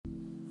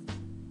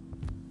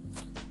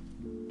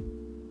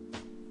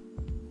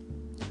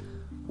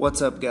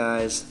What's up,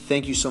 guys?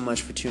 Thank you so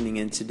much for tuning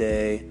in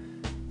today.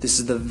 This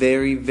is the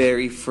very,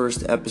 very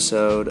first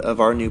episode of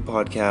our new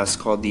podcast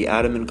called The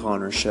Adam and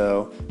Connor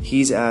Show.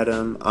 He's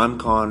Adam, I'm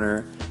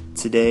Connor.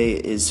 Today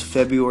is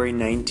February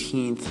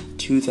 19th,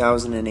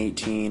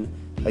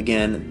 2018.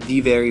 Again, the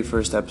very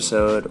first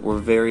episode. We're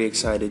very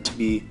excited to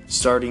be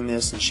starting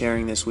this and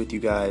sharing this with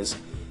you guys.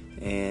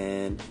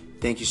 And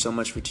thank you so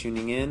much for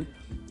tuning in.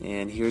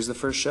 And here's the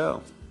first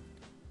show.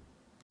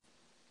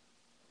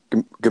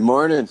 Good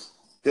morning.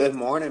 Good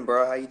morning,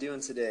 bro. How you doing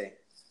today?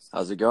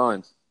 How's it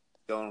going?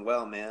 Going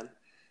well, man.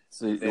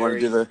 So you want to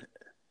do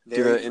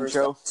the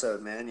intro?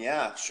 Episode, man.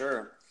 Yeah,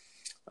 sure.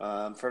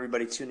 For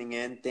everybody tuning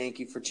in, thank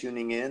you for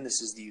tuning in.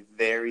 This is the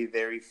very,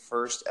 very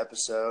first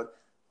episode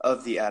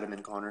of the Adam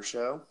and Connor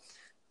Show.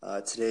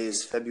 Today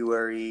is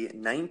February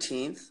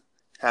 19th.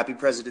 Happy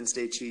President's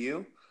Day to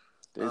you.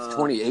 It's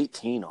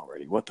 2018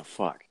 already. What the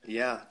fuck?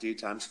 Yeah, dude,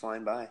 time's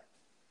flying by.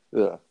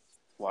 Yeah.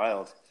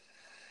 Wild.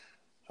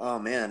 Oh,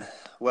 man.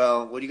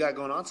 Well, what do you got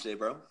going on today,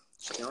 bro?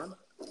 Chilling?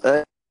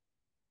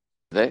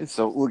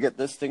 So we'll get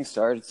this thing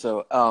started.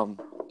 So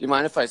do you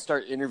mind if I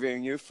start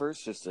interviewing you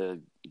first, just to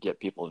get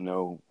people to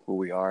know who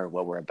we are,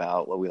 what we're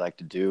about, what we like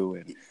to do,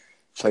 and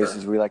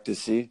places we like to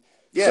see?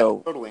 Yeah, so,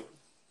 totally.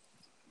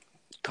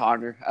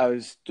 Connor, I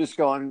was just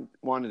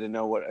wanted to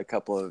know what a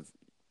couple of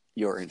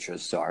your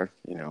interests are,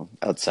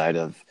 outside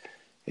of,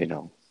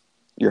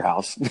 your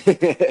house.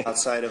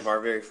 Outside of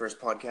our very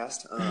first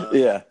podcast.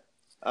 Yeah.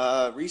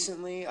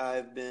 Recently,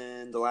 I've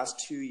been, the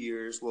last 2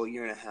 years, well,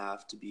 year and a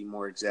half to be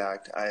more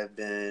exact, I have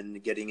been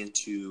getting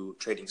into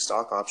trading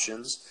stock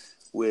options,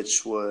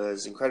 which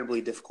was incredibly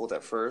difficult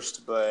at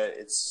first, but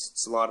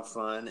it's a lot of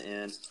fun,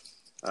 and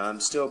I'm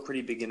still a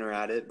pretty beginner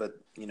at it, but,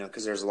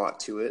 because there's a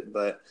lot to it,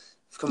 but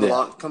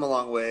I've come a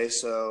long way.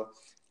 So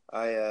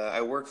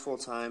I work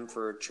full-time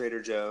for Trader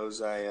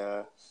Joe's.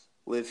 I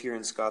live here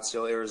in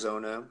Scottsdale,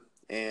 Arizona,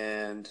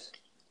 and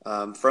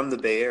from the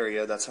Bay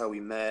Area. That's how we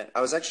met.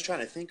 I was actually trying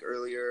to think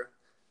earlier,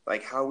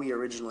 like how we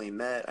originally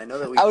met. I know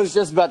that I was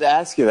just about to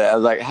ask you that. I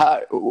was like,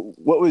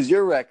 what was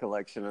your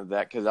recollection of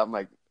that? Because I'm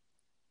like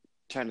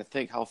trying to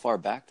think how far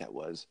back that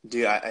was.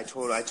 Dude, I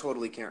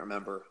totally can't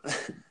remember.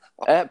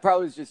 That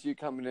probably was just you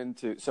coming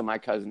into. So my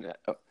cousin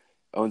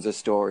owns a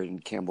store in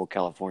Campbell,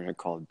 California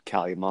called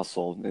Cali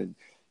Muscle, and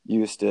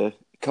you used to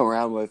come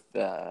around with,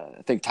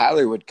 I think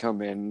Tyler would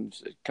come in,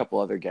 a couple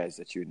other guys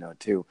that you would know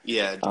too.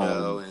 Yeah,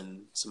 Joe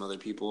and some other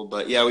people.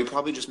 But yeah, we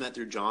probably just met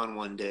through John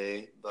one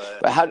day.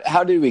 But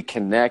how did we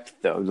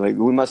connect though? Like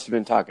we must have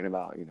been talking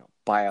about,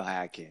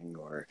 biohacking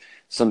or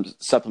some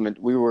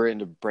supplement. We were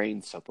into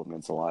brain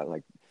supplements a lot.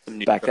 Like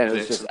back then it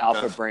was just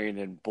Alpha Brain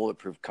and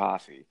Bulletproof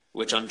Coffee.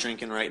 Which I'm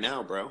drinking right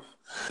now, bro.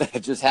 I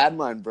just had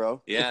mine,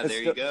 bro. Yeah,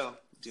 there you go.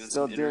 Doing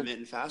some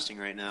intermittent fasting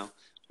right now.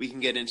 We can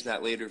get into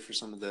that later for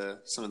some of the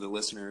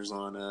listeners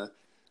on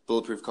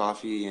Bulletproof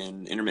Coffee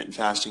and intermittent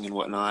fasting and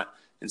whatnot,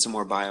 and some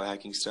more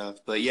biohacking stuff.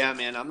 But yeah,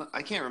 man,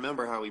 I can't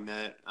remember how we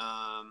met.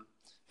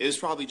 It was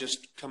probably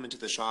just coming to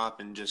the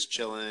shop and just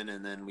chilling,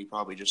 and then we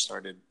probably just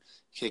started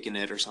kicking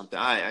it or something.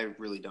 I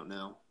really don't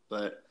know,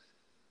 but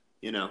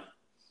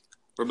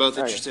we're both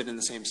interested in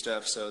the same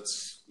stuff, so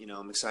it's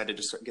I'm excited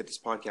to get this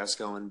podcast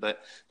going.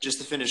 But just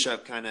to finish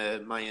up, kind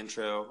of my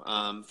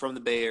intro, from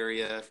the Bay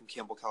Area, from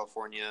Campbell,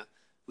 California.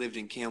 Lived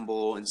in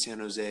Campbell and San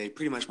Jose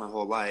pretty much my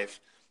whole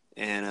life,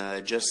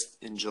 and just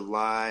in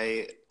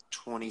July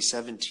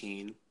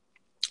 2017,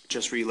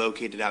 just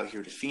relocated out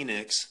here to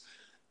Phoenix.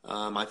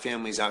 My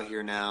family's out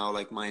here now,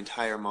 like my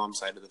entire mom's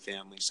side of the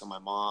family. So my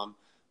mom,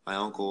 my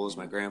uncles,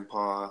 my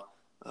grandpa,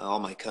 all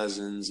my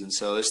cousins, and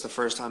so it's the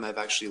first time I've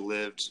actually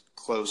lived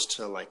close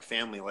to like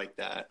family like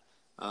that.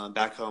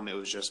 Back home, it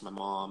was just my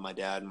mom, my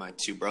dad, and my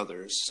two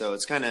brothers. So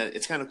it's kind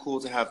of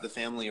cool to have the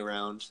family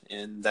around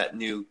in that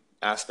new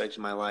aspect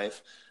of my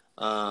life.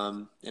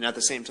 And at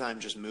the same time,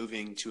 just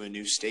moving to a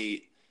new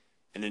state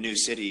and a new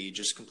city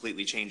just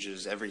completely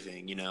changes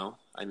everything,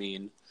 I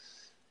mean,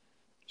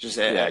 just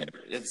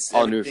it's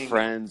all new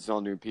friends,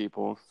 all new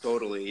people.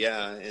 Totally,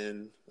 yeah.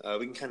 And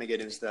we can kind of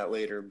get into that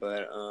later,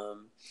 but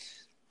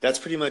that's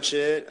pretty much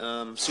it.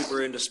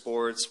 Super into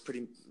sports,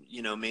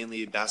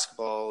 mainly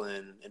basketball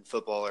and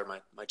football are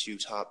my two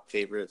top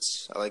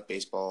favorites. I like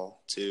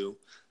baseball too.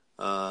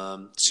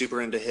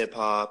 Super into hip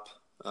hop.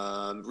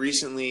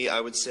 Recently, I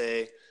would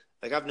say,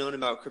 like I've known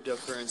about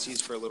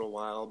cryptocurrencies for a little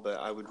while, but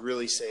I would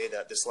really say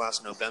that this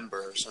last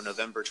November, so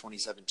November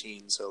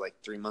 2017, so like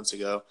 3 months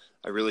ago,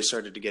 I really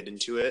started to get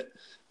into it.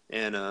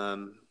 And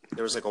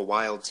there was like a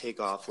wild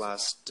takeoff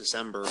last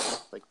December,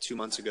 like 2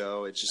 months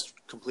ago. It just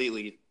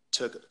completely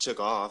took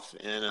off.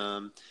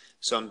 And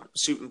so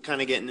I'm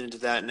kind of getting into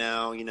that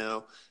now,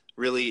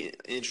 really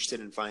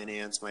interested in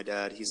finance. My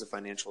dad, he's a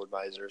financial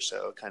advisor,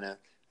 so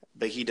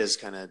but he does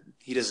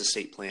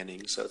estate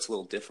planning, so it's a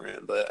little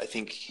different. But I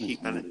think he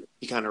kind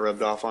of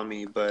rubbed off on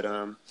me. But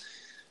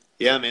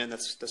yeah, man,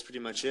 that's pretty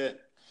much it.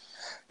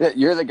 Yeah,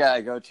 you're the guy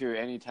I go to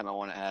anytime I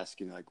want to ask,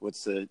 like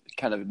what's the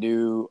kind of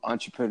new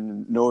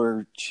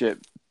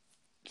entrepreneurship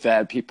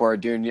fad people are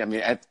doing. I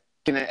mean,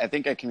 I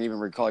think I can even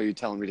recall you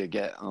telling me to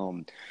get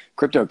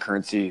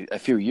cryptocurrency a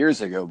few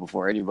years ago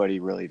before anybody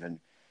really even.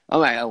 I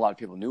mean, a lot of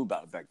people knew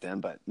about it back then,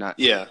 but not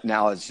Yeah.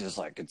 now. It's just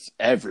like it's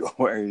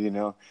everywhere, you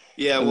know.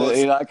 Yeah, And well,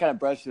 then, I kind of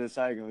brushed it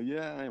aside, and go,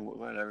 yeah,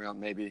 whatever,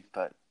 maybe,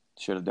 but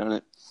should have done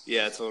it.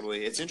 yeah,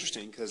 totally. It's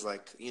interesting because,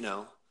 like,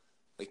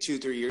 like 2,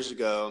 3 years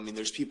ago, I mean,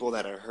 there's people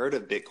that had heard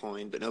of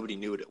Bitcoin, but nobody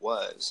knew what it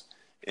was.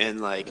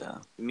 And like Yeah.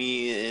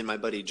 me and my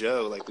buddy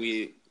Joe,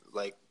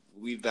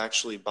 we've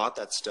actually bought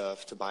that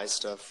stuff to buy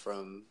stuff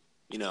from,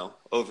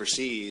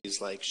 overseas,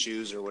 like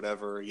shoes or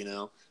whatever,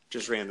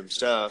 just random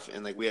stuff.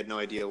 And like we had no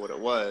idea what it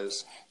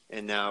was.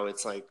 And now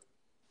it's like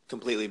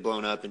completely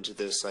blown up into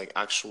this like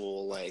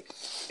actual like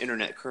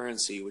internet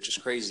currency, which is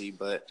crazy.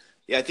 But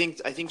yeah, I think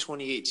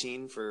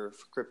 2018 for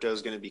crypto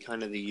is going to be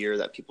kind of the year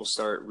that people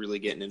start really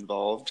getting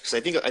involved, because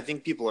I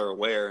think people are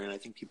aware, and I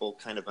think people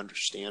kind of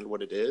understand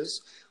what it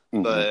is.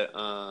 Mm-hmm. But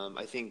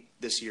I think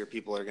this year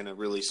people are going to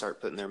really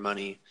start putting their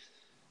money,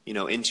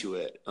 into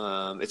it.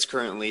 It's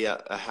currently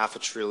at a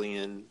 $500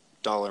 billion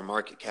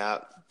market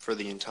cap for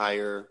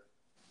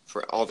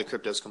all the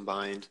cryptos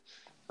combined.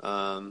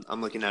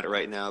 I'm looking at it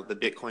right now. The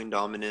Bitcoin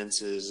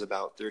dominance is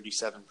about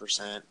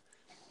 37%.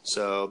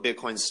 So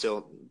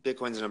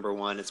Bitcoin's number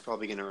one. It's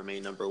probably going to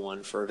remain number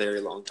one for a very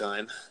long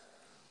time.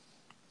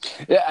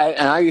 Yeah,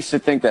 and I used to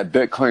think that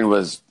Bitcoin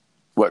was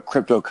what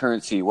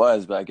cryptocurrency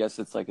was, but I guess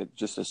it's like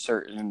just a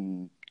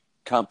certain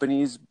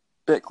company's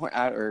Bitcoin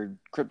or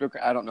crypto.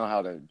 I don't know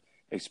how to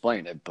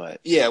explain it, but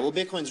Yeah, well,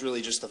 Bitcoin's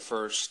really just the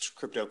first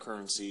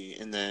cryptocurrency,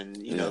 and then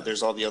yeah.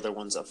 there's all the other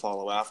ones that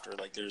follow after.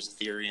 Like there's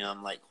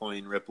Ethereum,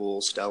 Litecoin,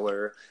 Ripple,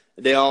 Stellar.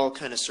 They all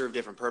kind of serve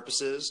different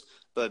purposes,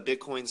 but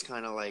Bitcoin's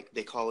kind of like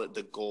they call it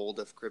the gold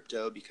of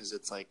crypto because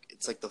it's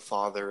like the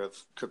father of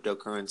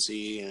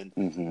cryptocurrency, and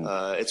Mm-hmm.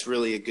 it's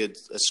really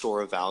a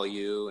store of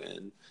value,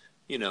 and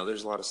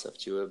there's a lot of stuff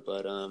to it.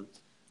 But all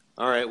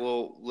right,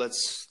 well,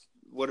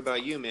 what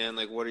about you, man?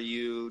 Like, what are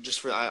you,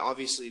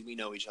 obviously we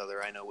know each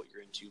other. I know what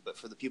you're into, but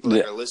for the people that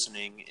Yeah. are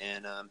listening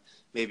and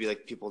maybe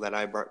like people that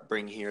I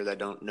bring here that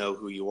don't know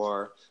who you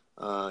are,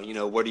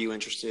 what are you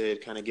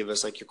interested? Kind of give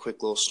us like your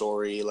quick little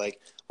story, like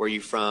where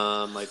you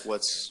from, like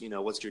what's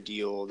your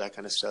deal, that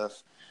kind of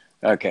stuff.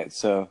 Okay,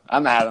 so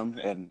I'm Adam,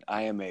 and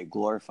I am a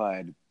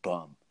glorified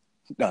bum.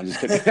 No, I'm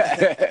just kidding.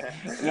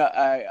 no,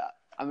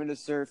 I'm into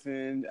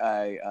surfing.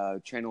 I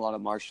train a lot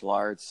of martial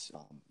arts.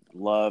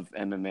 Love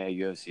MMA,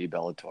 UFC,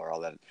 Bellator, all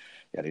that,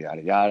 yada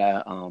yada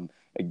yada.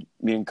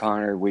 Me and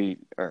Connor,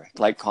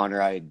 like Connor,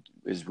 I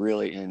was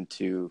really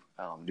into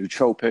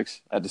nootropics.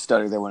 I had to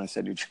study there when I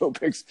said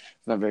nootropics.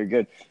 It's not very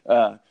good.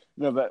 No,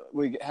 but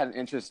we had an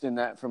interest in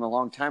that from a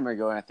long time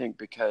ago, and I think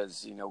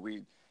because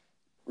we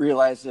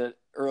realized it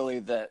early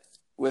that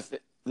with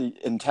the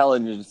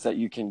intelligence that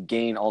you can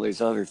gain all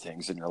these other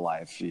things in your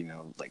life,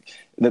 like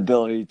the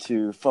ability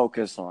to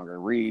focus longer,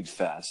 read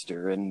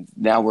faster. And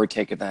now we're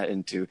taking that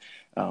into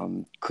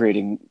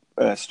creating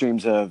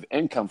streams of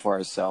income for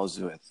ourselves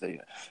with the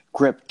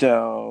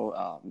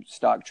crypto,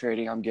 stock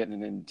trading. I'm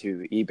getting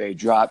into eBay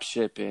drop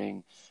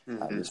shipping,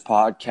 this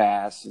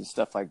podcast and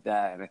stuff like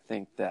that. And I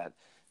think that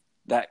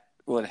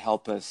would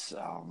help us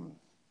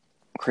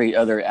create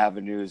other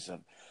avenues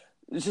of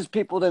it's just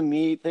people to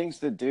meet, things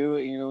to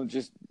do,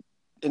 just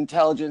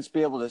intelligence,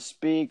 be able to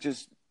speak,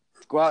 just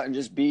go out and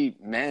just be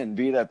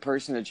be that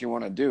person that you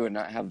want to do and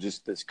not have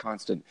just this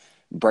constant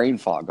brain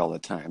fog all the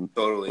time.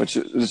 Totally. Which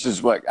this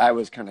is what I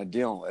was kind of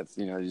dealing with.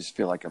 I just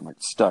feel like I'm like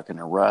stuck in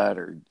a rut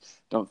or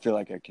don't feel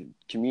like I can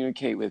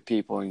communicate with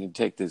people, and you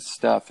take this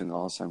stuff and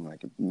all of a sudden I'm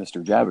like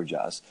Mr.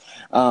 Jabberjaws.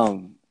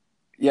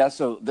 Yeah,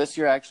 so this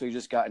year I actually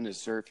just got into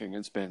surfing.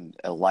 It's been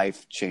a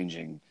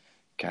life-changing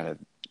kind of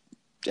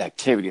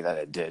activity that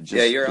it did.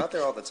 Yeah, you're out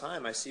there all the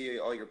time. I see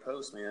all your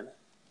posts, man.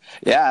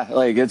 Yeah,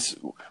 like it's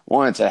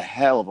a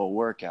hell of a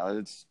workout.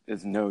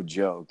 It's no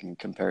joke, and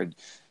compared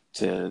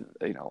to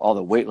all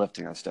the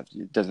weightlifting and stuff,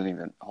 it doesn't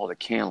even hold a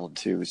candle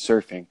to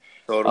surfing.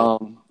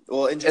 Totally.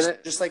 Well, and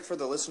just like for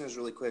the listeners,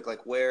 really quick,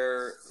 like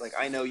where, like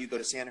I know you go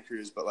to Santa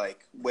Cruz, but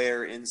like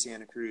where in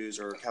Santa Cruz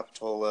or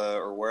Capitola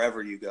or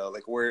wherever you go,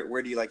 like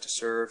where do you like to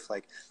surf?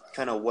 Like,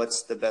 kind of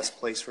what's the best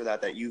place for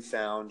that you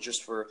found?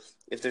 Just for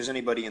if there's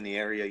anybody in the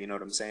area, you know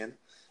what I'm saying?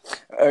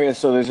 Okay,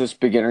 so there's this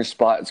beginner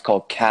spot. It's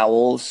called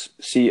Cowell's,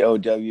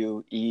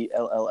 Cowells,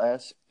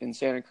 in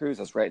Santa Cruz.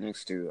 That's right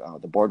next to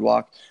the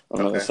boardwalk on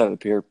the other side of the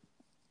pier.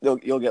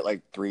 You'll get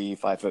like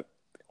 3-5 foot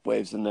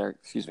waves in there.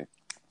 Excuse me.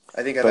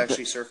 I think I've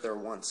actually surfed there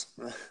once.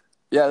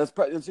 Yeah,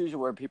 that's usually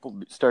where people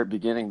start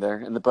beginning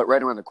there. But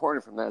right around the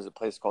corner from that is a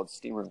place called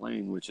Steamer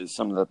Lane, which is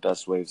some of the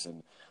best waves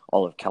in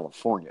all of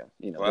California.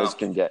 Wow. Those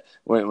can get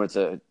when it's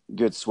a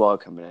good swell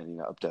coming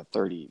in, up to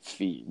 30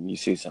 feet, and you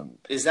see some.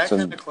 Is that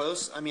kind of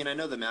close? I mean, I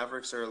know the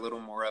Mavericks are a little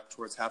more up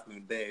towards Half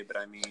Moon Bay, but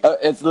I mean,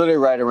 it's literally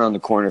right around the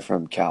corner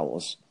from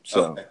Cowell's,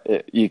 so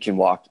you can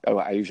walk.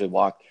 I usually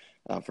walk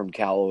from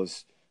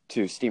Cowell's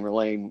to Steamer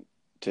Lane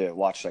to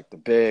watch like the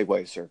big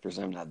wave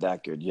surfers. I'm not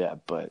that good yet,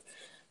 and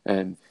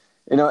then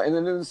in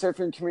the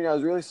surfing community, I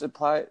was really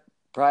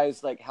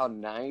surprised like how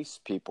nice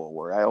people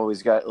were. I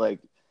always got like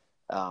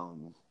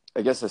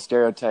I guess a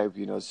stereotype,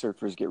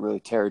 surfers get really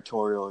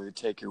territorial. You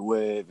take your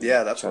wave and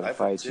Yeah, that's try what to I've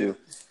heard fight too.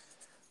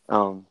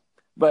 you.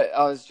 But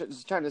I was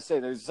just trying to say,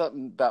 there's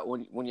something about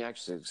when you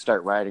actually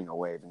start riding a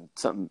wave and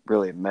something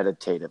really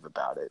meditative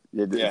about it.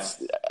 Yeah. It's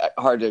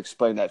hard to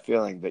explain that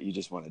feeling, but you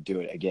just want to do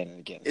it again and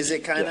again. Is it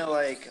And kind again. of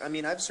like, I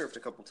mean, I've surfed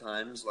a couple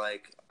times.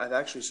 Like, I've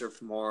actually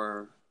surfed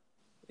more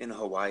in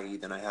Hawaii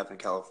than I have in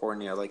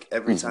California. Like,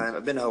 every Mm-hmm. time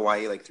I've been to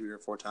Hawaii like 3 or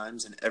 4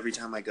 times, and every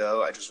time I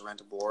go, I just rent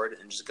a board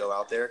and just go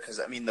out there because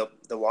I mean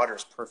the water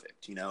is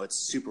perfect.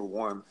 It's super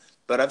warm.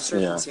 But I've surfed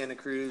in Yeah. Santa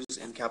Cruz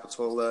and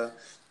Capitola,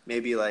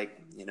 maybe like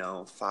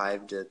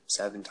 5 to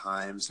 7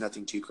 times.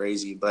 Nothing too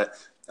crazy, but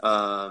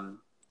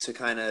to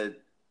kind of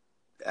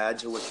add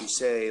to what you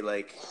say,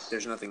 like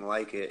there's nothing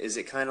like it. Is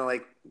it kind of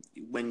like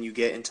when you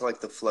get into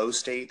like the flow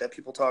state that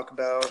people talk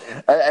about?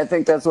 And I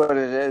think that's what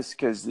it is,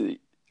 because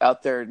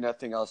out there,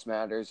 nothing else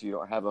matters. You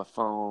don't have a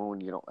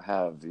phone. You don't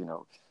have,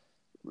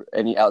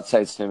 any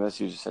outside stimulus.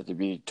 You just have to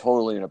be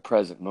totally in a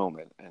present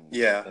moment. And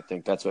yeah, I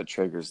think that's what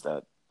triggers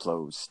that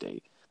flow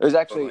state. There's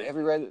actually, totally. have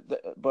you read the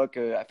book?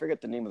 I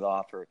forget the name of the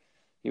author.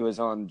 He was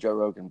on Joe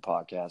Rogan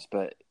podcast,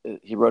 but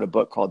he wrote a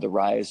book called The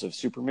Rise of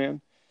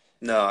Superman.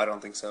 No, I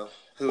don't think so.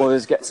 Well,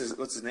 this guy,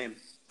 What's his name?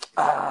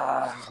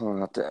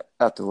 I'll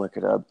have to look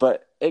it up.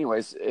 But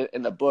anyways,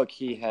 in the book,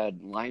 he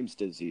had Lyme's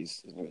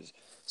disease, and he was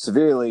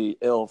severely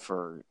ill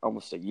for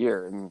almost a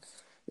year. And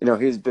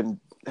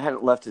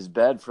hadn't left his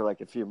bed for like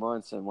a few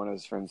months. And one of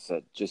his friends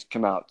said, "Just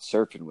come out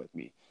surfing with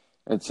me."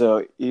 And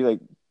so he like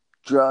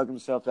drug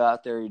himself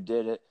out there. He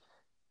did it,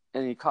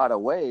 and he caught a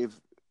wave.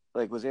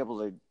 Like was able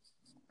to.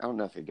 I don't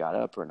know if he got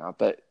up or not,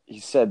 but he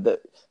said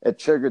that it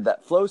triggered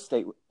that flow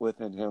state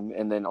within him,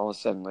 and then all of a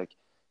sudden, like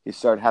he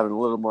started having a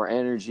little more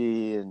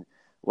energy and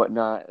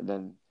whatnot. And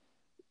then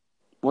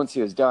once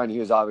he was done, he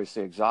was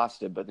obviously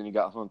exhausted, but then he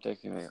got home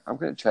thinking, like, I'm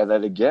going to try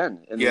that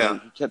again. And Yeah. then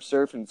he kept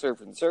surfing.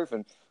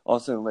 All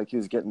of a sudden, like he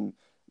was getting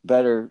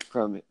better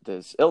from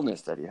this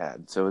illness that he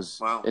had. So it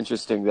was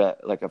interesting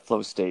that like a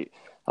flow state,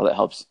 how that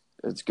helps.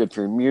 It's good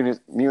for your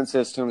immune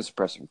system,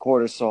 suppressing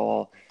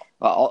cortisol.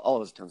 All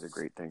those tons of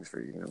great things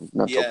for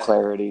mental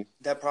clarity.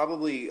 That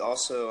probably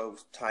also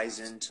ties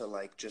into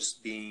like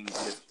just being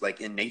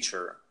like in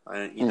nature.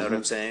 You know what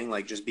I'm saying?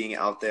 Like just being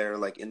out there,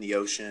 like in the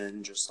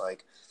ocean, just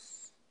like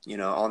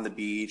on the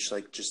beach,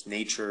 like just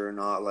nature,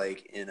 not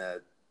like in a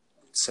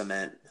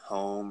cement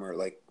home or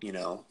like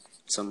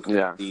some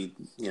crazy,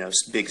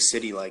 big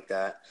city like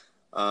that.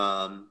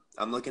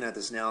 I'm looking at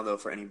this now though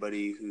for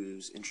anybody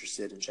who's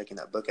interested in checking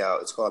that book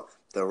out. It's called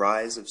The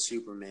Rise of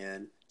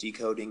Superman: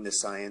 Decoding the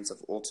Science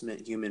of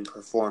Ultimate Human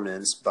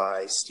Performance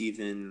by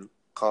Stephen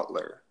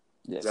Kotler.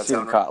 Yeah, Does that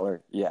Stephen sound right? Kotler.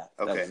 Yeah,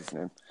 Okay. that's his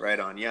name. Right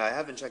on. Yeah, I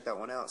haven't checked that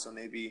one out, so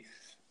maybe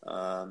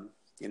I'll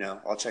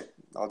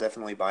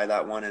definitely buy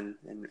that one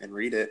and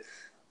read it.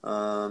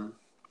 Yeah,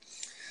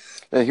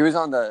 he was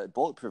on the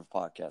Bulletproof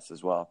podcast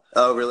as well.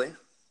 Oh, really?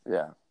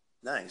 Yeah.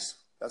 Nice.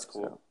 That's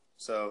cool.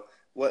 So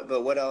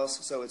what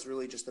else? So it's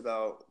really just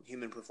about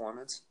human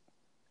performance?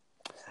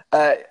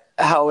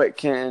 How it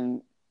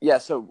can,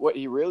 so what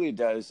he really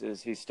does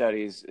is he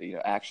studies,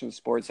 action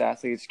sports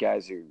athletes,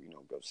 guys who,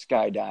 go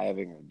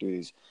skydiving or do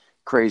these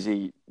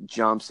crazy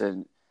jumps.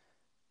 And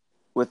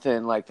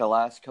within like the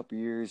last couple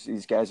of years,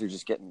 these guys are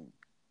just getting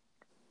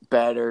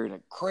better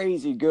and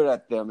crazy good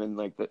at them. And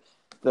like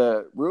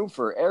the room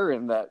for error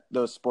in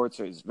those sports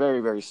is very,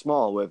 very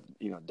small with,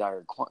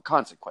 dire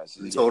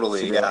consequences.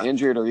 Totally. Severely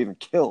injured or even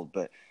killed.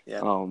 But,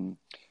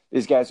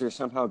 these guys are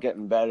somehow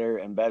getting better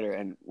and better,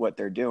 and what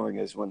they're doing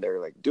is when they're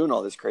like doing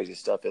all this crazy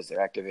stuff is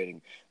they're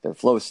activating their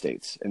flow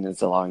states, and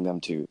it's allowing them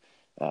to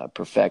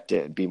perfect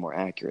it and be more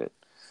accurate.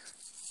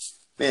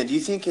 Man, do you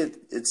think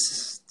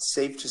it's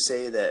safe to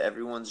say that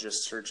everyone's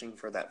just searching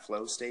for that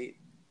flow state?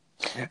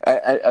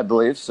 I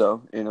believe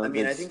so. I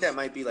mean, I think that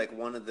might be like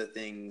one of the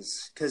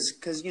things, because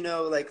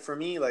like for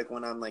me, like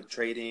when I'm like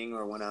trading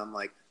or when I'm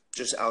like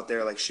just out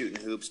there like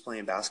shooting hoops,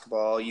 playing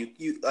basketball,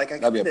 you like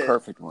that'd be a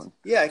perfect one.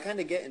 Yeah, I kind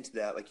of get into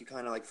that. Like you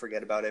kind of like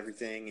forget about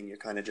everything, and you're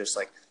kind of just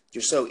like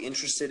you're so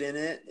interested in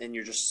it, and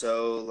you're just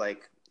so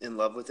like in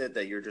love with it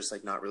that you're just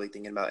like not really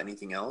thinking about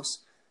anything else.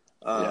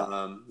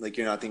 Like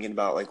you're not thinking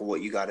about like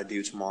what you got to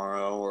do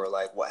tomorrow or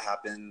like what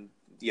happened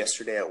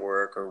yesterday at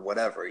work or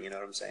whatever. You know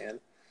what I'm saying?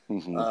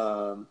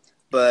 Mm-hmm.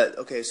 But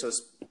okay, so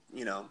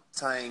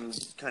tying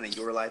kind of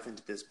your life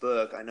into this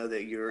book, I know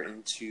that you're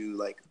into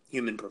like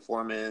human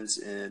performance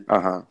and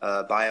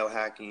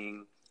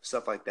biohacking,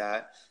 stuff like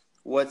that.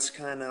 What's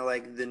kind of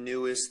like the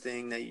newest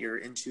thing that you're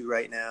into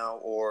right now,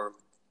 or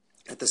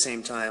at the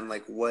same time,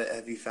 like what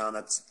have you found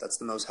that's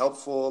the most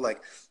helpful?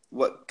 Like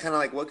what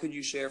could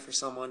you share for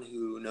someone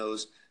who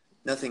knows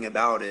nothing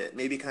about it?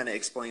 Maybe kind of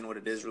explain what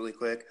it is really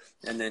quick,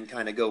 and then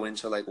kind of go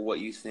into like what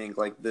you think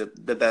like the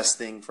best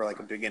thing for like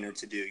a beginner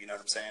to do. You know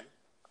what I'm saying?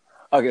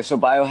 Okay, so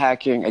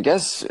biohacking, I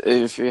guess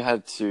if you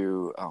had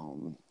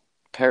to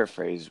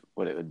paraphrase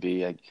what it would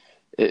be, like,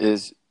 it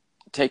is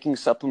taking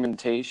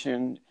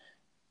supplementation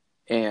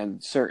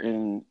and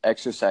certain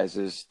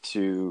exercises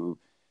to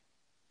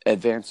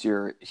advance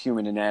your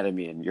human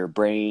anatomy and your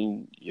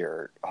brain,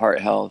 your heart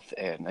health,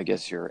 and I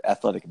guess your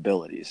athletic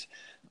abilities.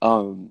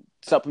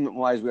 Supplement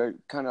wise, we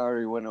kind of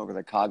already went over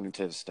the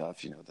cognitive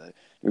stuff. You know, the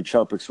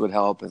nootropics would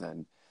help, and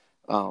then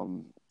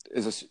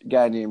there's this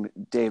guy named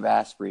Dave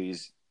Asprey.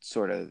 He's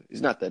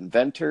not the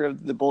inventor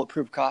of the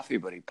bulletproof coffee,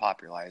 but he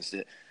popularized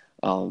it.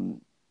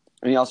 And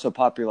he also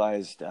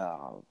popularized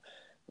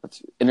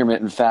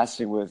intermittent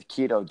fasting with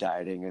keto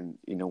dieting. And,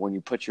 you know, when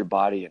you put your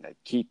body in a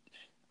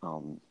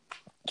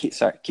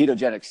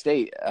ketogenic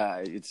state,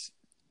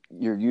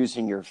 you're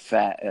using your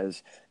fat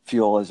as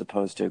fuel as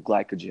opposed to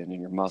glycogen in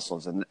your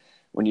muscles. And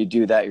when you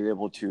do that, you're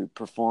able to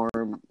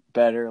perform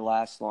better,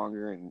 last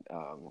longer, and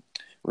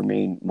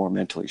remain more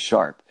mentally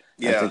sharp.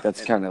 Yeah, I think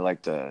that's kind of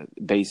like the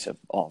base of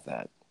all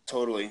that.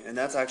 Totally. And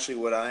that's actually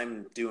what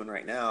I'm doing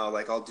right now.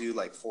 Like I'll do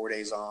like 4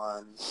 days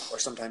on or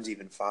sometimes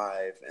even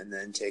 5 and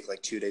then take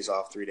like 2 days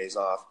off, 3 days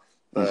off.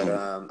 But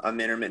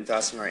I'm intermittent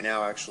fasting right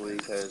now actually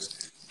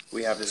because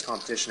we have this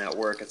competition at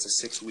work. It's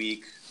a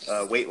 6-week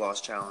weight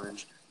loss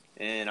challenge.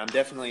 And I'm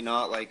definitely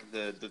not like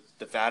the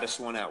fattest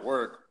one at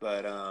work,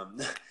 but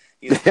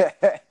you know,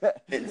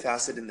 been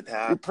fasted in the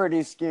past. You're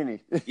pretty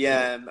skinny.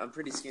 Yeah, I'm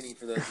pretty skinny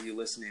for those of you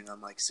listening.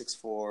 I'm like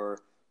 6'4",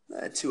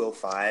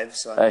 205.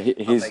 So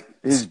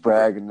he's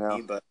bragging now.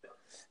 But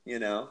you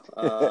know,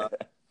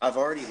 I've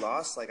already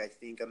lost like I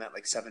think I'm at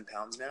like 7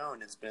 pounds now,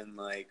 and it's been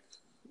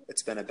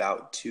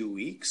about 2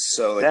 weeks.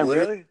 So like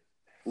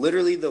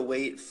literally the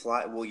weight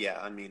fly. Well, yeah,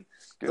 I mean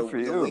the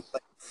weight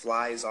like,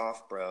 flies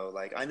off, bro.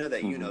 Like I know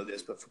that you know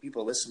this, but for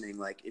people listening,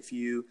 like if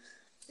you.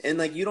 And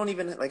like you don't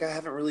even like I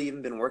haven't really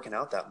even been working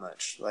out that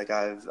much. Like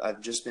I've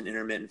just been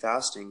intermittent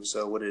fasting.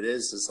 So what it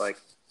is like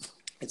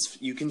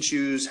you can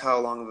choose how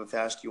long of a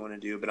fast you want to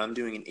do, but I'm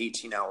doing an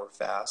 18-hour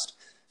fast.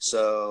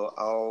 So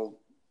I'll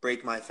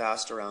break my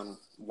fast around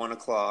 1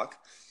 o'clock,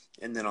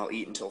 and then I'll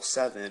eat until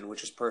 7,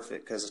 which is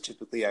perfect because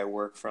typically I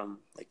work from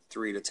like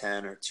 3 to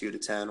 10 or 2 to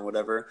 10,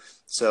 whatever.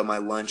 So my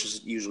lunch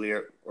is usually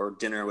or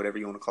dinner, whatever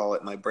you want to call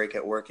it. My break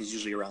at work is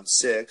usually around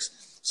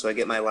 6. So I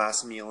get my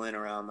last meal in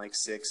around like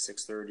 6,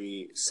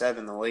 6:30,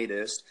 7 the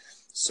latest.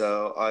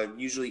 So I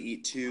usually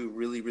eat 2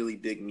 really, really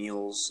big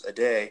meals a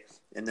day,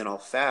 and then I'll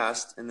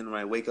fast. And then when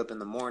I wake up in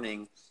the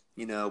morning,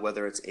 you know,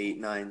 whether it's 8,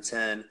 9,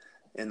 10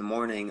 in the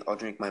morning, I'll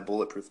drink my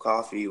bulletproof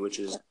coffee, which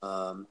is,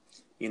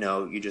 you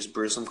know, you just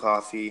brew some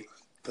coffee,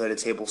 put a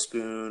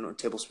tablespoon or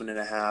tablespoon and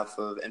a half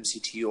of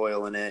MCT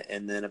oil in it,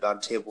 and then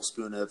about a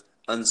tablespoon of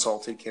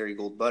unsalted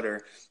Kerrygold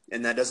butter.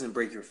 And that doesn't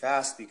break your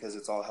fast because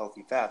it's all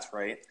healthy fats,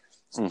 right?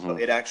 So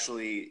it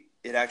actually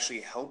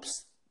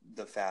helps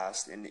the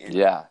fast, and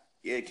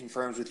it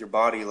confirms with your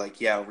body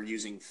like, yeah, we're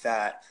using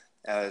fat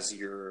as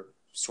your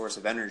source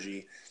of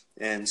energy.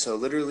 And so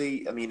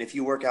literally, I mean, if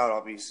you work out,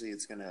 obviously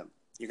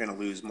you're gonna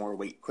lose more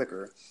weight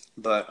quicker.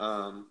 But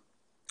I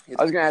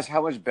was gonna ask,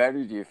 how much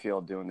better do you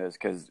feel doing this?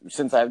 Because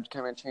since I've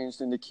kind of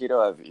changed into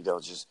keto, I've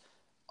just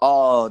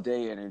all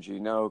day energy,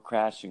 no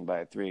crashing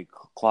by 3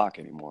 o'clock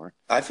anymore.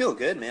 I feel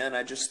good, man.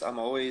 I'm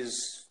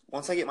always.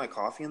 Once I get my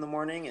coffee in the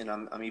morning, and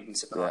I'm even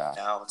sipping on it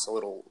now, it's a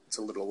little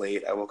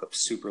late. I woke up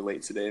super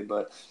late today,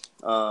 but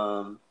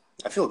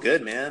I feel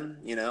good, man.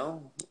 You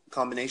know,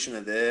 combination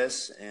of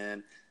this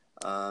and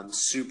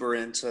super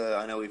into.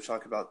 I know we've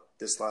talked about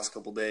this last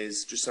couple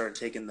days. Just started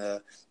taking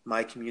the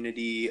My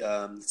Community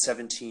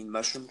 17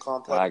 mushroom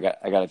complex. I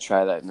got to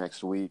try that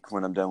next week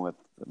when I'm done with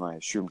my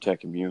Shroom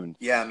Tech Immune.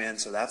 Yeah, man.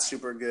 So that's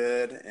super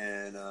good,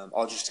 and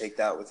I'll just take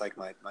that with like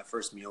my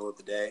first meal of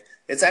the day.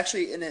 It's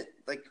actually in it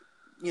like.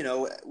 You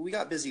know, we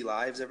got busy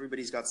lives.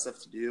 Everybody's got stuff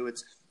to do.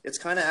 It's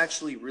kind of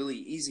actually really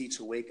easy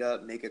to wake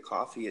up, make a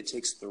coffee. It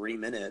takes 3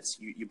 minutes.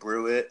 You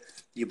brew it,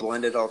 you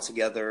blend it all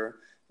together,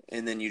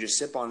 and then you just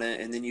sip on it.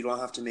 And then you don't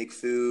have to make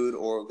food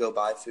or go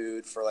buy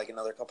food for like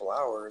another couple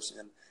hours.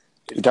 And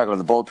you're talking about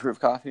the bulletproof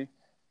coffee?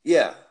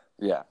 Yeah.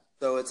 Yeah.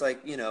 So it's like,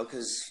 you know,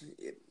 because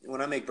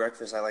when I make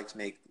breakfast, I like to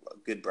make a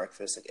good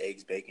breakfast, like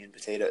eggs, bacon,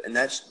 potato. And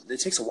it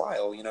takes a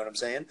while, you know what I'm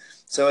saying?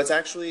 So it's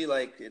actually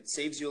like it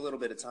saves you a little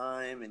bit of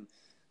time and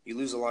you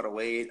lose a lot of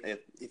weight.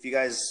 If you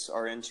guys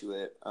are into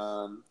it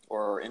or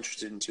are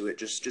interested into it,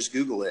 just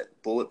Google it,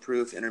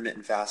 bulletproof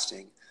intermittent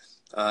fasting.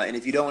 And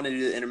if you don't want to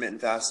do the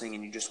intermittent fasting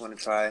and you just want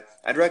to try,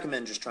 I'd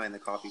recommend just trying the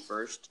coffee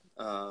first.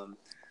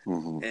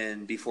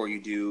 And before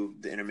you do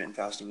the intermittent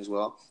fasting as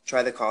well,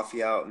 try the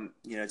coffee out. And,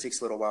 you know, it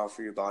takes a little while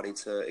for your body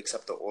to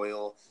accept the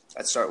oil.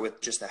 I'd start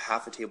with just a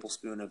half a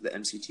tablespoon of the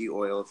MCT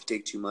oil. If you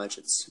take too much,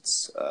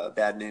 it's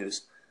bad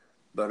news.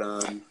 But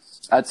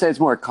I'd say it's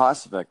more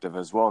cost effective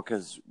as well,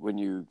 because when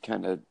you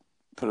kind of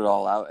put it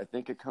all out, I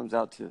think it comes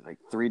out to like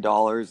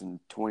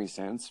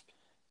 $3.20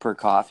 per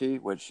coffee,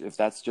 which if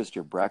that's just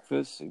your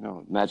breakfast, you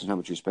know, imagine how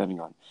much you're spending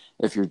on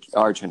if you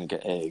are trying to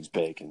get eggs,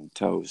 bacon,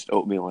 toast,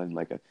 oatmeal, and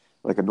like a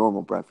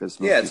normal breakfast.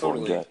 Yeah,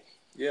 totally.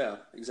 Yeah,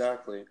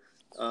 exactly.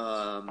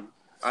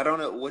 I don't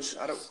know which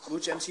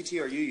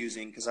MCT are you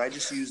using? Because I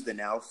just use the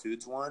Now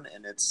Foods one,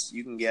 and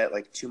you can get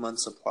like 2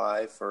 months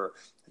supply for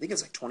I think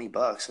it's like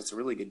 $20. It's a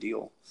really good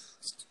deal.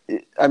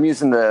 I'm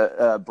using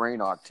the Brain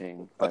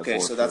Octane. Okay,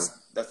 so that's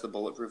the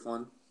bulletproof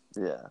one.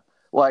 Yeah.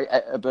 Well,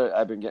 but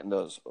I've been getting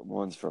those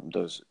ones from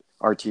those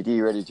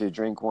RTD ready to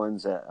drink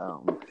ones at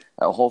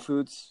Whole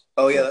Foods.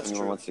 Oh yeah, So if that's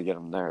anyone true. wants to get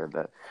them there,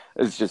 but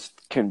it's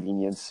just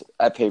convenience.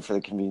 I pay for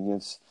the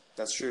convenience.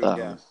 That's true.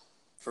 Yeah, Um,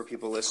 for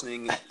people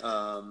listening, if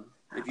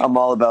you I'm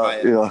all buy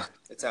about it,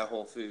 it's at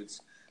Whole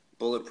Foods.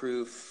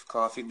 Bulletproof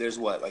coffee. There's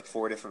what, like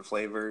 4 different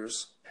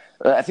flavors.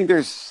 I think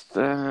there's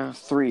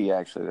three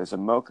actually. There's a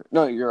mocha.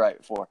 No, you're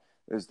right. Four.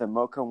 There's the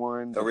mocha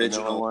one, the vanilla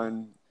Original.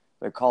 one,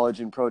 the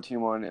collagen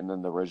protein one, and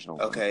then the original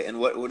one. Okay, and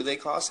what do they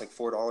cost? Like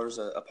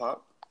 $4 a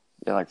pop?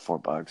 Yeah, like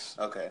 $4.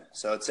 Okay,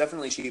 so it's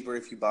definitely cheaper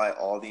if you buy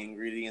all the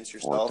ingredients Four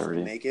yourself and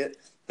 30. make it.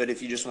 But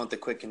if you just want the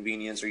quick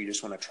convenience or you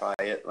just want to try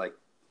it, like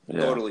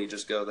Yeah. totally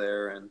just go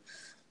there and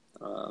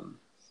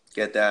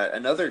get that.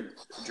 Another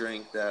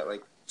drink that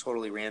like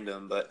totally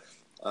random, but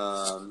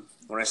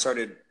when I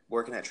started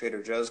working at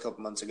Trader Joe's a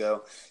couple months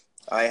ago,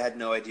 I had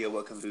no idea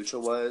what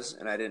kombucha was,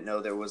 and I didn't know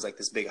there was like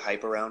this big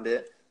hype around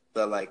it.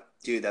 But like,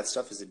 dude, that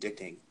stuff is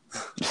addicting.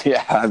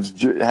 Yeah, I've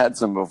had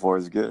some before.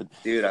 It's good.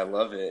 Dude, I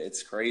love it.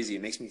 It's crazy.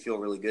 It makes me feel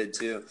really good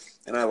too,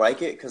 and I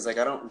like it because like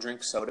I don't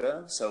drink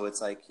soda, so it's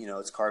like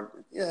it's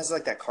it has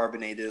like that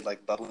carbonated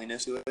like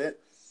bubbliness to it,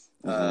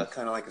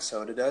 kind of like a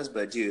soda does.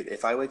 But dude,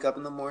 if I wake up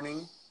in the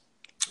morning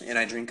and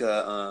I drink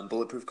a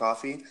bulletproof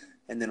coffee,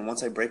 and then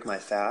once I break my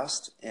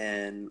fast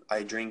and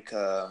I drink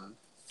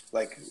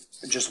like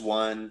just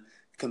one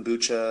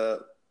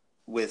kombucha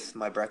with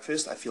my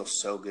breakfast, I feel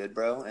so good,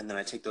 bro. And then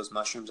I take those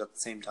mushrooms at the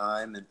same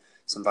time and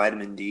some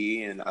vitamin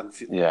D, and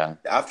Yeah.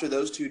 after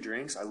those 2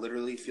 drinks, I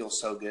literally feel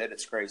so good.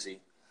 It's crazy.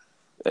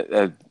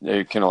 I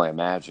can only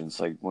imagine. It's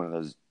like one of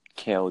those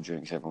kale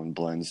drinks everyone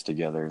blends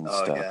together and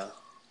Oh stuff.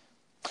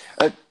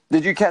 yeah,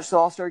 Did you catch the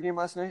All-Star game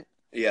last night?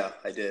 yeah,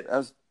 I did. I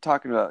was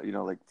talking about,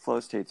 like flow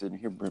states and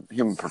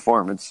human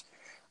performance.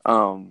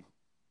 I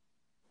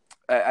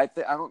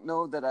don't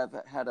know that I've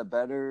had a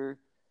better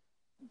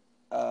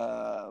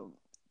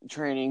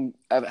training.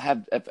 I've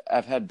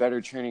had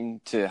better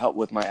training to help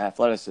with my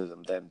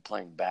athleticism than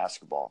playing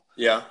basketball.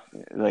 Yeah,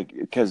 Like,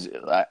 because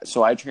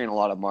I train a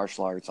lot of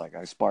martial arts. Like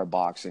I spar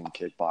boxing,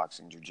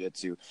 kickboxing,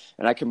 jiu-jitsu,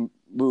 and I can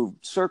move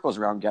circles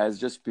around guys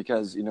just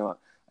because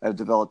I've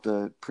developed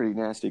a pretty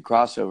nasty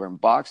crossover in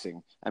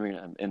boxing. I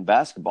mean, in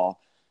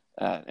basketball,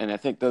 and I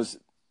think those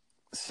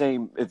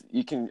if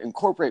you can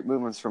incorporate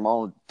movements from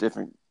all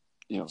different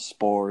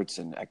sports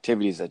and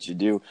activities that you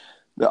do,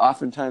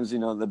 oftentimes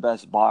the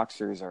best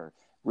boxers are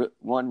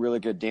one, really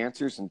good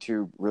dancers, and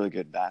two, really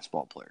good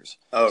basketball players.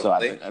 Oh, So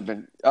really? I've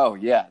been oh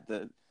yeah,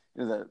 the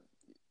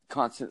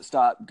constant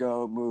stop,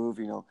 go, move.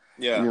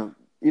 Yeah.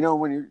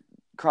 When you're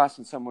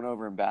crossing someone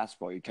over in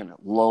basketball, you kind of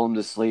lull them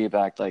to sleep,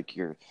 act like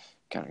you're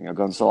kind of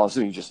going so all of a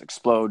sudden you just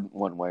explode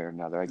one way or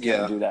another. I can't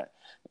Yeah. do that.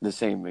 The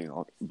same,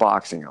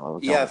 boxing.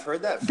 Yeah, I've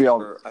heard that.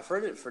 I've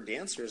heard it for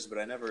dancers, but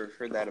I never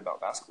heard that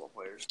about basketball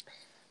players.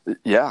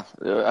 Yeah.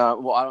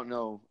 Well, I don't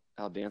know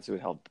how dancing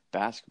would help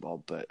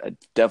basketball, but it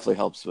definitely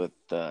helps with.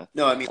 No,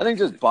 I mean, I think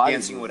just body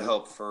dancing would movement.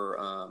 help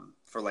for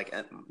like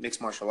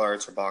mixed martial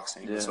arts or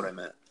boxing. That's Yeah. what I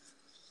meant.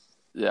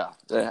 Yeah,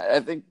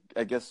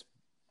 I guess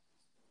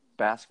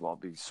basketball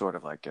would be sort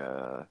of like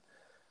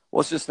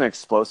it's just an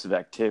explosive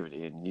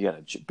activity, and you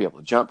got to be able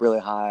to jump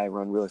really high,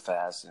 run really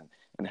fast, and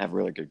have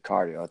really good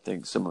cardio. I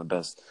think some of the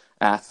best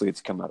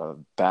athletes come out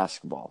of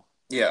basketball.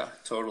 Yeah,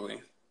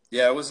 totally.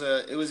 Yeah, it was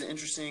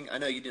interesting. I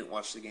know you didn't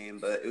watch the game,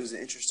 but it was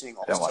an interesting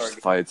I All-Star watched the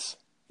game. fights.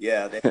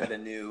 Yeah, they had a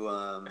new.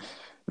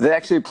 They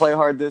actually play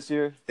hard this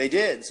year? They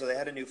did. So they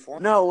had a new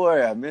format. No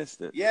way, I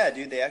missed it. Yeah,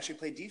 dude, they actually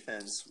played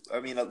defense.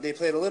 I mean, they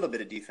played a little bit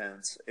of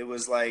defense. It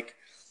was like,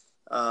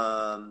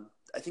 I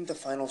think the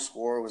final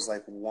score was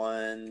like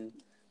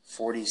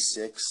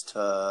 146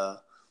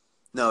 to.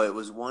 No, it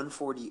was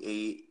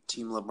 148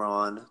 Team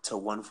LeBron to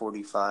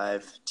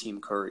 145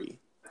 Team Curry.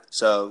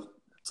 So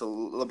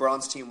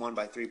LeBron's team won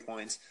by 3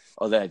 points.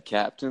 Oh, they had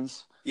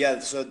captains? Yeah,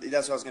 so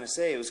that's what I was going to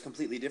say. It was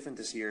completely different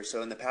this year.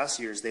 So in the past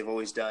years, they've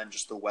always done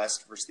just the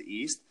West versus the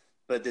East.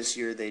 But this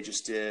year, they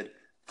just did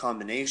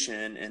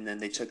combination, and then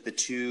they took the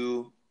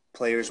two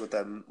players with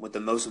the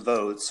most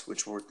votes,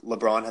 which were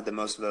LeBron had the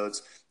most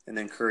votes, and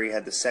then Curry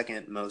had the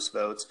second most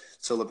votes.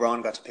 So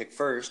LeBron got to pick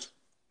first.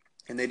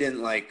 And they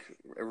didn't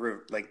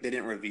they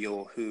didn't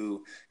reveal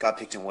who got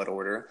picked in what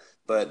order,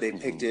 but they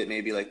picked it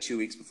maybe like 2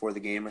 weeks before the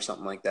game or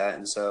something like that.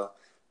 And so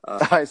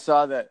I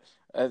saw that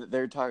they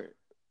were talking.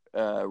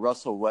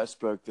 Russell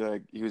Westbrook,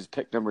 he was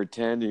picked number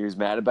 10, and he was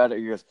mad about it.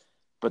 He goes,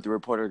 but the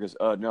reporter goes,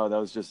 "Oh no, that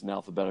was just in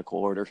alphabetical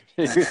order."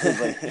 He was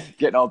like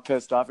getting all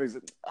pissed off. He's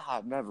like,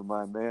 never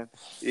mind, man.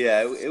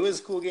 Yeah, it was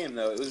a cool game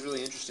though. It was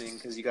really interesting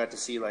because you got to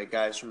see like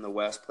guys from the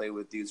West play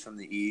with dudes from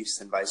the East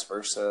and vice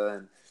versa,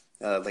 and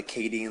like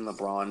KD and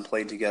LeBron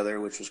played together,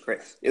 which was great.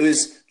 It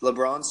was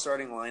LeBron's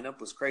starting lineup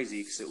was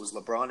crazy because it was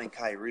LeBron and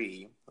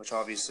Kyrie, which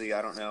obviously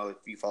I don't know if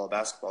you follow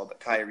basketball, but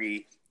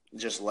Kyrie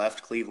just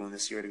left Cleveland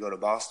this year to go to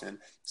Boston.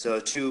 So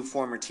two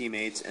former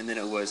teammates, and then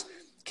it was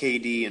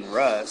KD and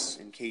Russ,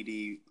 and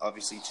KD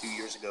obviously 2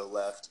 years ago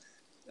left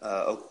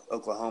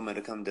Oklahoma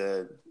to come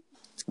to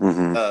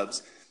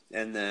Cubs,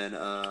 and then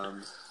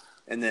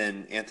and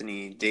then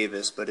Anthony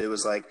Davis. But it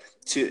was like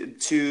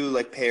two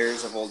like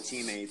pairs of old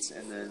teammates,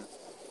 and then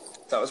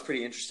that was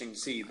pretty interesting to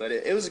see. But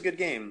it was a good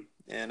game,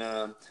 and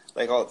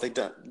like all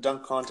the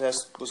dunk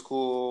contest was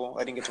cool.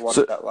 I didn't get to watch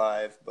that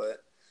live,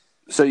 but.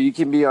 So you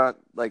can be on,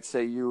 like,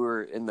 say you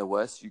were in the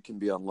West, you can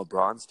be on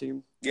LeBron's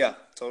team? Yeah,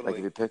 totally. Like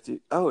if he picked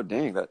you? Oh,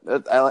 dang.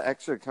 I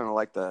actually kind of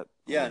like that.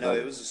 Yeah, no,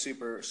 it was a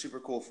super, super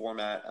cool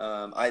format.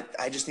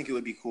 I just think it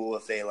would be cool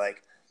if they,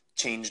 like,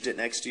 changed it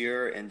next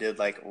year and did,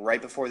 like,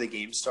 right before the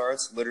game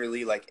starts,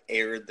 literally, like,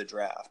 aired the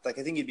draft. Like,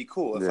 I think it'd be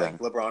cool if, like,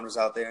 LeBron was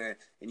out there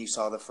and you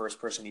saw the first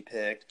person he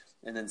picked.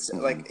 And then,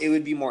 like, it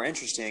would be more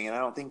interesting. And I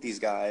don't think these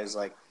guys,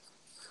 like,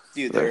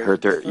 dude, they're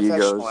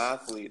professional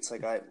athletes.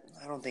 Like, I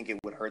don't think it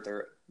would hurt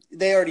their –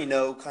 they already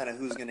know kind of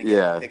who's going to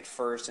get picked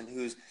first and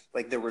who's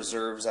like the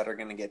reserves that are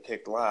going to get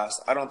picked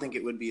last. I don't think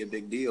it would be a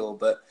big deal,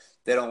 but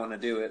they don't want to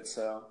do it.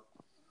 So,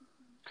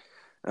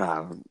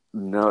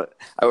 no,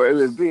 it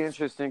would be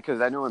interesting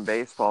because I know in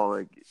baseball,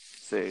 like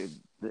say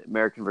the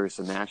American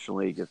versus the National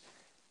League, if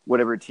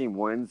whatever team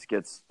wins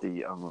gets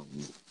the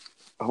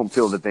home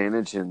field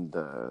advantage in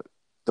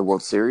the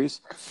World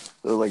Series.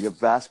 So like if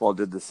basketball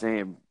did the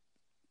same,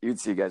 you'd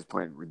see guys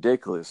playing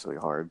ridiculously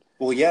hard.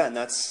 Well, yeah, and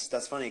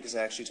that's funny because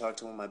I actually talked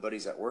to one of my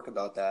buddies at work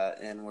about that,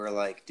 and we're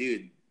like,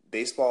 dude,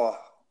 baseball,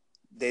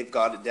 they've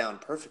got it down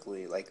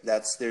perfectly. Like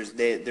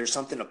there's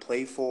something to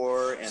play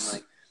for, and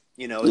like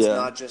it's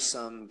not just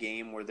some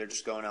game where they're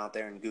just going out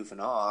there and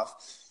goofing off,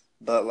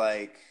 but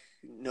like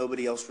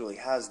nobody else really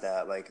has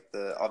that. Like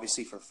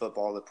obviously for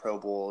football, the Pro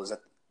Bowl is at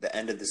the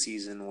end of the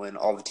season when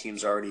all the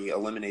teams are already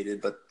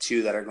eliminated, but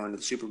two that are going to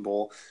the Super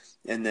Bowl.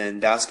 And then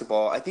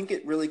basketball, I think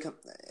it really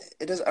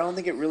it does. I don't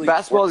think it really.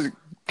 Basketball's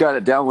got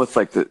it down with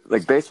like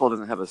baseball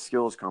doesn't have a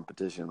skills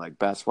competition. Like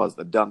basketball's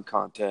the dunk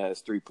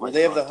contest, 3-point. Well,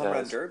 they have the home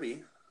run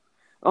derby.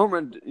 Home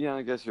run, yeah,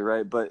 I guess you're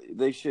right, but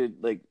they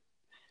should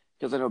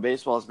because I know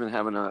baseball's been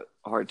having a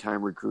hard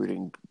time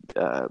recruiting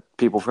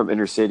people from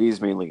inner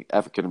cities, mainly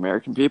African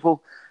American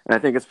people, and I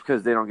think it's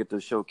because they don't get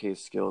to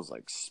showcase skills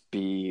like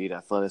speed,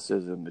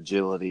 athleticism,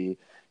 agility.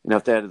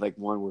 If they had like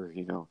one where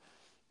you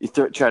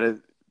try to.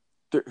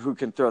 Who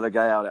can throw the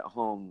guy out at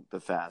home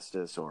the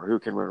fastest, or who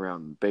can run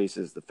around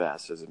bases the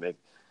fastest, and make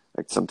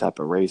like some type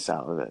of race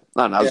out of it.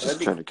 I was just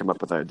trying to come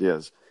up with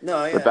ideas.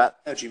 No, yeah, I know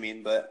what you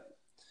mean, but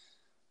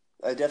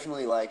I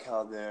definitely like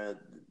how the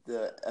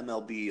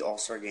MLB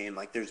All-Star Game,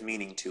 like there's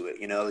meaning to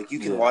it. Like you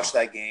can watch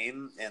that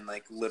game and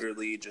like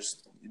literally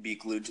just be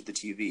glued to the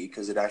TV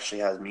because it actually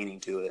has meaning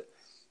to it.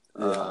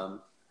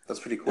 That's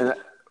pretty cool.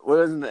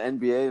 Wasn't the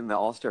NBA in the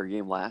All-Star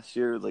game last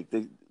year? Like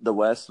the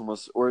West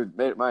almost, or it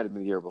might have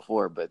been the year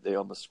before, but they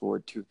almost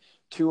scored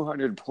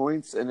 200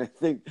 points, and I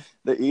think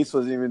the East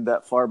wasn't even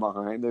that far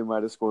behind. They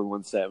might have scored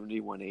 170,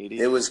 180.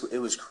 It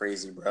was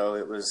crazy, bro.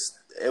 It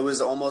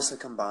was almost a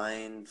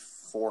combined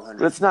 400.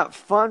 But it's not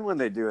fun when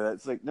they do it.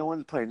 It's like no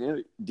one's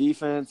playing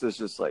defense. It's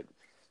just like,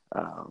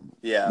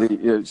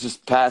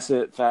 just pass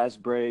it,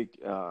 fast break,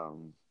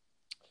 and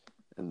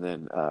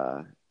then.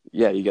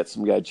 You get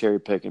some guy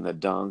cherry picking that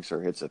dunks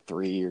or hits a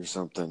three or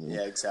something.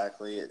 Yeah,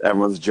 exactly.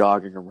 Everyone's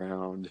jogging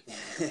around.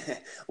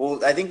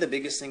 Well, I think the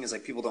biggest thing is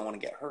like people don't want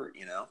to get hurt,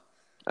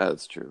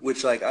 That's true.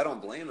 Which like I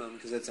don't blame them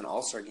because it's an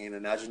All-Star game.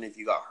 Imagine if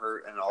you got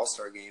hurt in an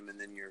All-Star game and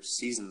then your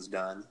season's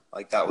done.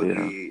 Like that would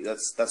be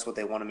that's what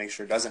they want to make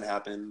sure doesn't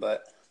happen.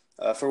 But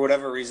for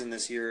whatever reason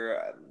this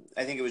year,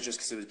 I think it was just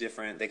because it was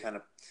different. They kind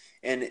of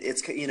and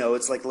it's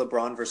it's like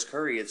LeBron versus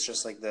Curry. It's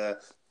just like the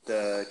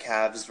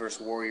Cavs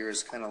versus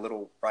Warriors kind of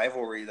little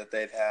rivalry that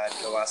they've had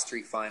the last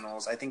three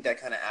finals. I think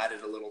that kind of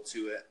added a little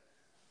to it.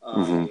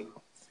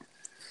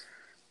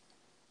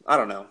 I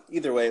don't know.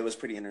 Either way, it was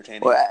pretty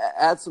entertaining. Well,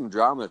 add some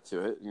drama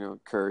to it.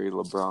 Curry,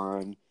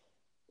 LeBron.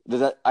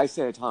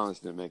 Isaiah Thomas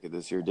didn't make it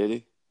this year, did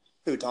he?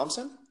 Who,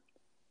 Thompson?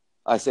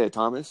 Isaiah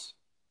Thomas.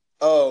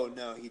 Oh,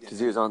 no, he didn't. Because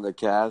he was on the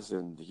Cavs,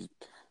 and he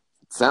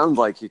sounded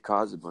like he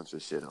caused a bunch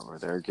of shit over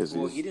there.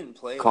 He didn't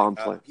play.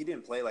 He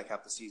didn't play like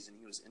half the season.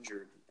 He was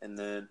injured, and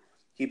then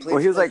he played.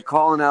 Well, he was like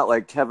calling out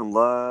like Kevin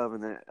Love,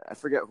 and then I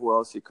forget who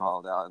else he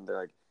called out, and they're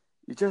like,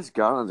 "You just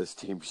got on this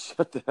team.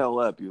 Shut the hell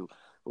up, you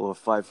little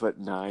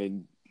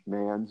 5'9"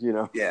 man."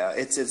 Yeah,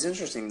 it's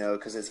interesting though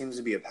because it seems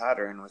to be a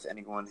pattern with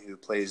anyone who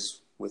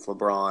plays with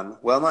LeBron.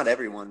 Well, not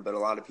everyone, but a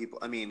lot of people.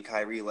 I mean,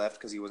 Kyrie left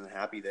because he wasn't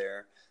happy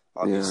there.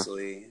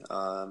 Obviously,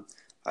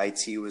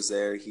 IT was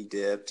there. He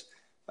dipped.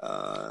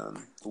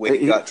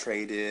 Wade got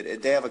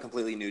traded. They have a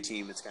completely new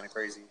team. It's kind of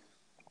crazy.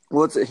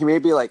 Well, he may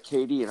be like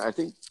KD, and I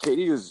think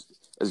KD was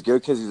as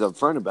good because he's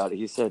upfront about it.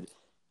 He said,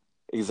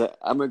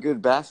 "I'm a good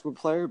basketball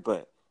player,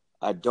 but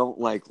I don't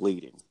like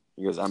leading."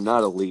 He goes, "I'm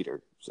not a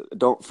leader, so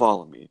don't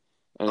follow me."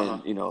 And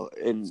then,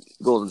 in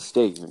Golden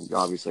State,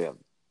 obviously have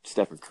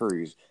Stephen Curry,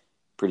 who's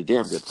a pretty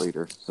damn good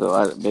leader.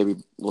 So maybe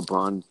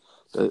LeBron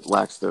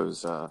lacks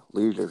those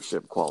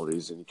leadership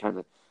qualities, and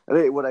I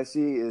think what I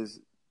see is.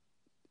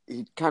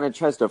 He kind of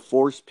tries to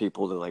force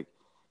people to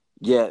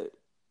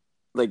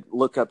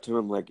look up to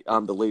him like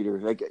I'm the leader.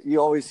 Like you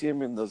always see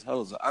him in those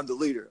huddles. I'm the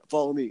leader.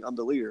 Follow me. I'm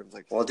the leader. It's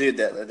like, well, dude,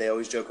 they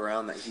always joke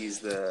around that he's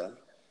the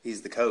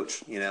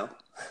coach.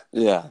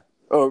 Yeah.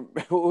 Oh,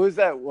 what was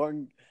that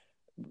one?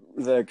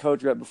 The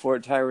coach right before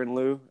Tyronn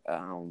Lue.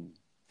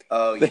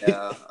 Oh They,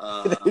 yeah,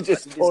 they I just think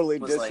his name totally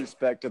was like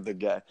disrespected the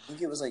guy. I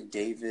think it was like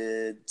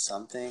David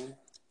something.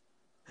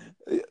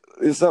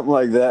 It's something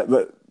like that.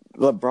 But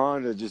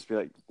LeBron would just be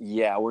like,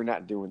 "Yeah, we're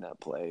not doing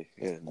that play,"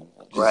 and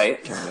just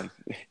Right.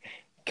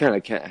 kind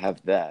of can't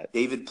have that.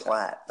 David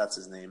Platt, that's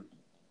his name.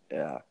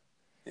 Yeah.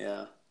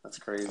 Yeah, that's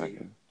crazy.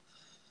 Okay.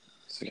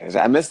 So, guys,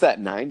 I miss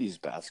that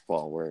 '90s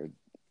basketball. Where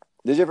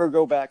did you ever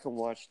go back and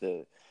watch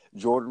the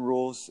Jordan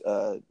Rules?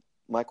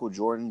 Michael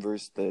Jordan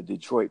versus the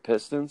Detroit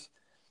Pistons.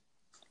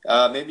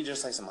 Maybe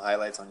just like some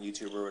highlights on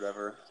YouTube or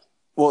whatever.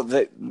 Well,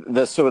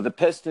 the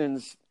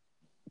Pistons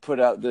put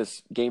out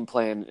this game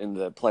plan in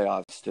the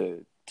playoffs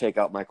to take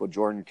out Michael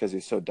Jordan because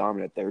he's so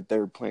dominant.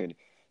 They're playing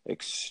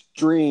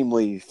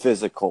extremely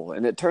physical,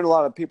 and it turned a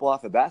lot of people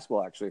off of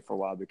basketball actually for a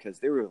while because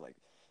they were like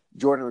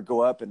Jordan would go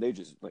up and they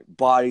just like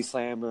body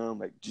slam him,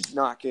 like just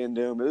knock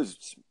into him.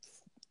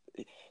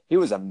 He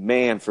was a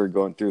man for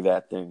going through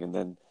that thing, and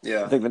then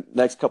I think the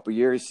next couple of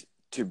years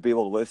to be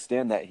able to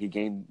withstand that, he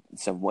gained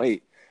some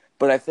weight.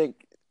 But I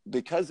think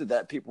because of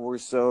that, people were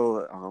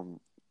so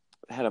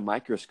had a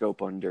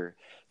microscope under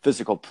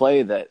physical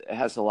play that it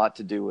has a lot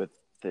to do with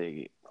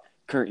the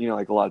current,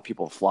 like a lot of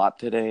people flop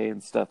today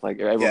and stuff like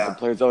everyone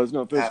complains, oh, it's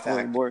not physical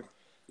anymore.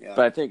 Yeah.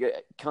 But I think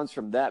it comes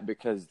from that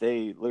because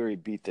they literally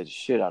beat the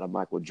shit out of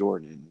Michael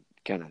Jordan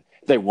and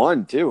they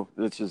won too,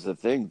 which is the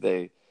thing.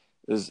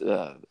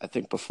 I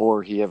think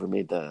before he ever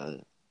made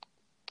it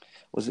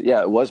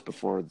was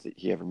before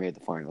he ever made the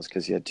finals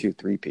because he had 2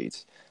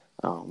 3-peats.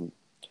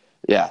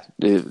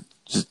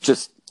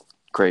 Just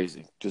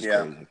crazy. Crazy.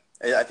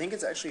 I think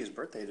it's actually his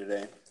birthday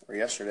today or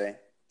yesterday.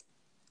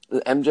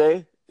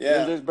 MJ?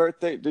 Yeah. MJ's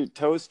birthday? Dude,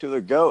 toast to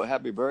the GOAT.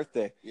 Happy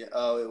birthday. Yeah.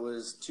 Oh, it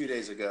was 2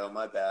 days ago.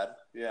 My bad.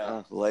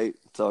 Yeah. Late.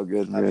 It's all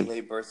good, man. Happy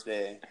late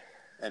birthday,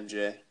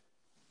 MJ.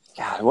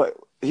 God, what?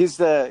 He's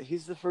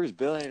the first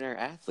billionaire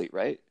athlete,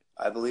 right?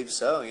 I believe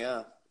so,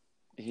 yeah.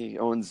 He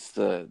owns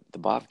the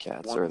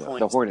Bobcats or the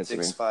Hornets.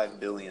 $1.65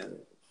 billion.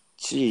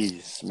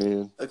 Jeez,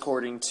 man.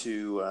 According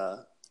to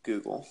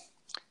Google.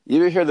 You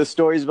ever hear the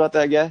stories about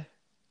that guy?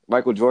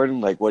 Michael Jordan,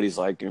 like what he's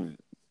like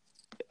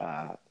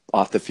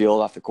off the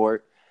field, off the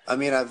court? I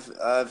mean,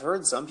 I've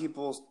heard some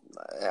people.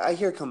 I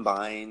hear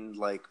combined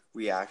like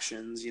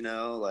reactions.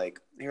 Like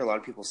I hear a lot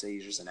of people say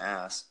he's just an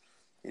ass,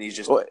 and he's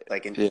just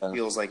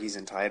feels like he's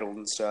entitled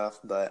and stuff.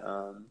 But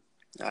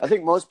I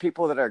think most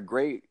people that are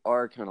great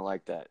are kind of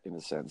like that in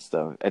a sense,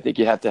 though. I think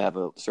you have to have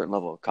a certain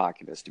level of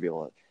cockiness to be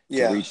able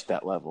to reach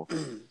that level.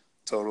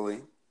 Totally.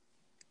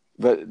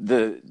 But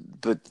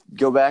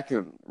go back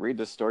and read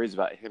the stories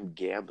about him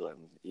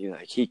gambling.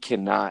 Like he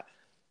cannot.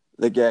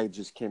 The guy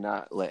just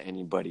cannot let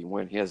anybody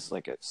win. He has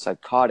like a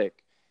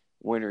psychotic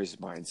winner's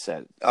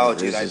mindset. Oh,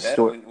 dude, I bet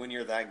when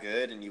you're that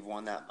good and you've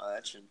won that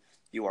much and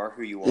you are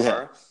who you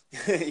are,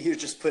 you're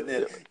just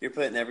you're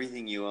putting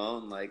everything you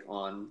own like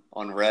on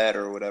red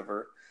or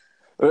whatever.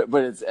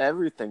 But it's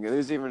everything.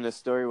 There's even a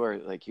story where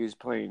like he was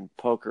playing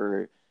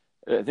poker.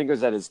 I think it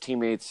was at his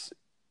teammate's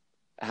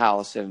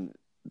house, and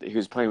he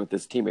was playing with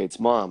his teammate's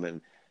mom,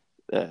 and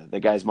the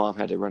guy's mom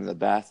had to run to the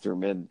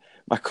bathroom, and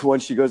when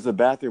she goes to the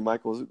bathroom,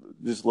 Michael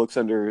just looks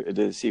under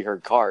to see her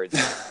cards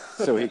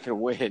so he can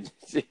win.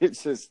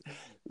 It's just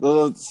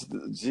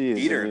geez.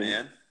 Cheater,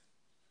 man.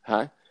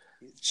 Huh?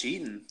 He's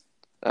cheating.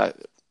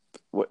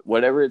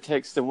 Whatever it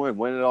takes to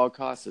win at all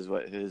costs is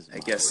what his. I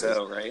guess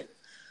so, right?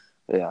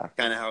 Yeah.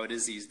 Kind of how it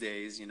is these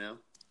days,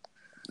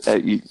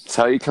 It's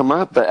how you come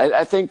up, but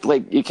I think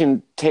like you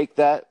can take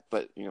that,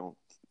 but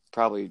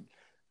probably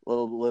a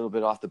little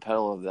bit off the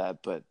pedal of that,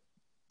 but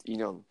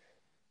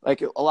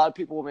like a lot of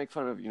people will make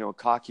fun of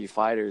cocky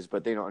fighters,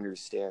 but they don't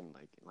understand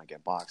like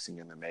at boxing,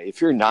 MMA.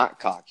 If you're not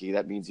cocky,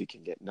 that means you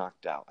can get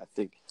knocked out. I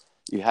think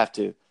you have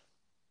to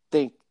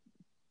think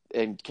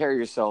and carry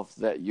yourself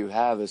that you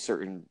have a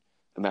certain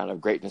amount of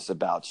greatness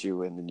about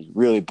you, and then you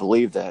really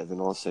believe that, and then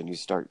all of a sudden you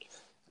start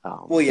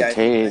I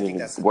think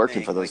that's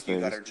working for those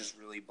things. You got to just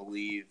really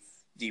believe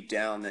deep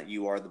down that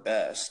you are the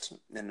best,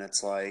 and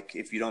it's like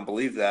if you don't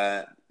believe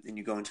that, and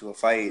you go into a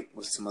fight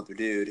with some other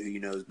dude who you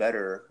know is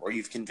better, or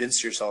you've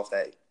convinced yourself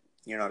that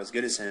you're not as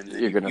good as him,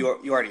 then you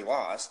already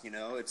lost.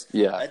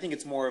 I think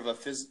it's more of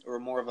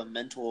a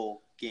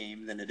mental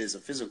game than it is a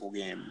physical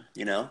game.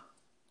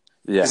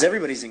 Because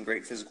everybody's in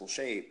great physical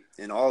shape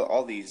in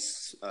all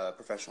these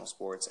professional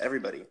sports.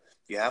 Everybody,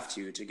 you have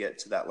to get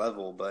to that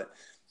level. But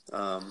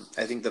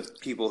I think the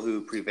people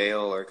who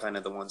prevail are kind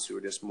of the ones who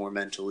are just more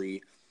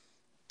mentally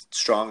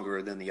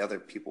stronger than the other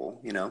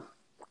people.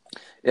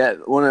 Yeah,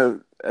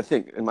 I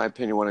think, in my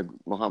opinion, one of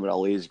Muhammad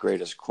Ali's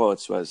greatest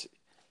quotes was,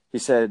 he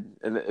said,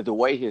 and the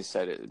way he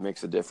said it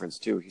makes a difference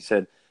too. He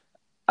said,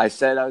 "I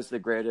said I was the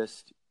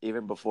greatest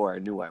even before I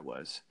knew I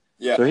was."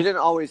 Yeah. So he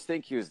didn't always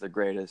think he was the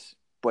greatest,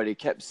 but he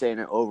kept saying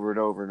it over and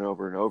over and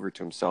over and over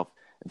to himself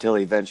until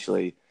he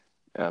eventually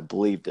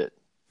believed it,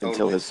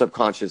 until his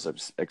subconscious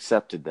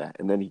accepted that,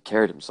 and then he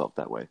carried himself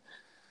that way.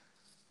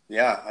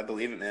 Yeah, I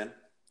believe it, man.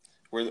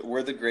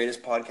 We're the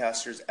greatest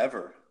podcasters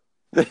ever.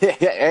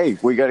 Hey,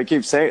 we got to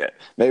keep saying it.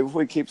 Maybe if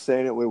we keep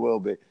saying it, we will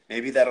be.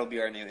 Maybe that'll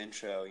be our new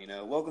intro.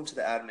 Welcome to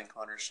the Adam and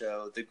Connor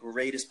Show, the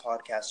greatest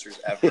podcasters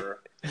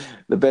ever.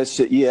 The best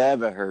shit you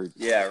ever heard.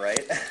 Yeah,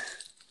 right.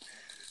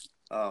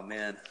 Oh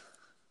man,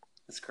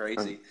 that's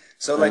crazy.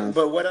 So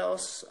but what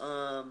else?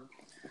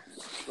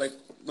 Like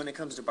when it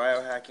comes to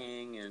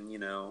biohacking and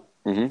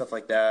stuff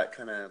like that,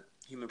 kind of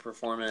human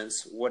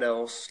performance. What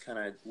else kind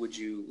of would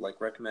you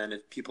recommend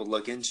if people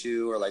look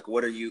into, or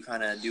what are you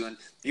kind of doing?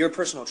 You're a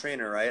personal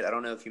trainer, right? I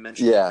don't know if you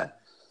mentioned that.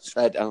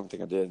 I don't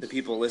think I did. The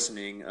people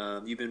listening,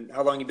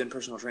 how long you been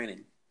personal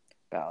training?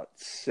 About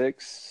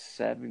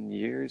 6-7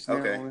 years now.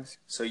 Okay,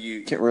 so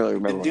you can't really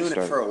remember. You've been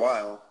doing it for a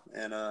while,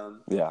 and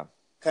yeah.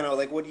 Kind of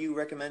what do you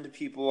recommend to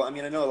people? I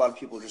mean, I know a lot of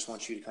people just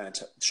want you to kind of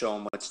show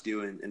them what to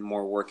do and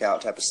more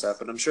workout type of stuff,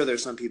 but I'm sure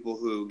there's some people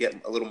who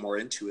get a little more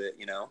into it,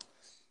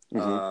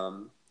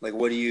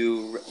 what do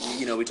you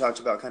we talked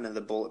about kind of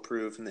the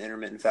bulletproof and the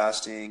intermittent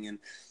fasting, and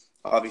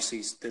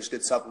obviously there's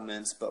good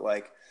supplements, but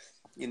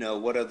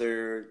what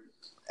other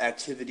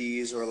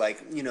activities or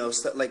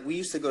we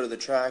used to go to the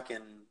track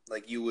and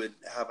you would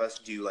have us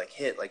do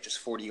hit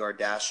just 40-yard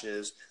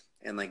dashes.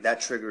 And that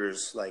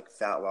triggers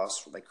fat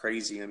loss like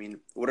crazy. I mean,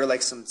 what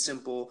are some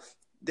simple?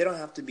 They don't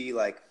have to be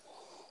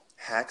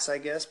hacks, I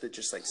guess, but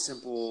just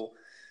simple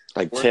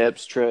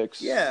tips,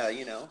 tricks. Yeah,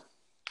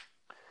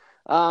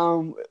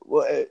 Well,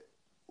 it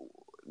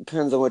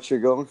depends on what you're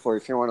going for.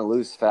 If you want to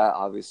lose fat,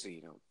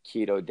 obviously,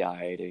 keto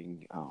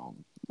dieting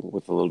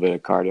with a little bit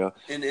of cardio.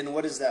 And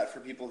what is that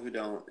for people who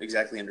don't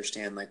exactly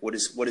understand? What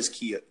is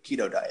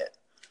keto diet?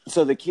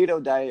 So the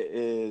keto diet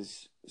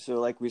is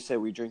like we said,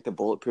 we drink the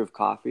bulletproof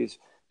coffees.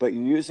 But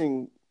you're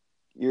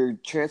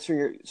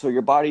transferring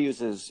your body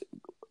uses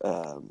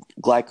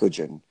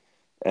glycogen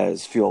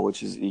as fuel,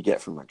 which is you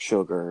get from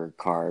sugar,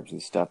 carbs,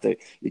 and stuff. That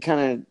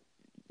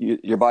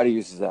your body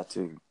uses that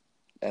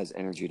as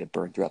energy to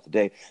burn throughout the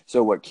day.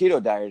 So what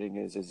keto dieting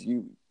is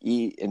you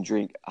eat and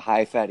drink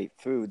high fatty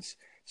foods,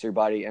 so your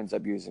body ends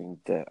up using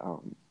the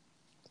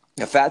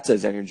fats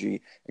as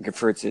energy and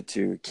converts it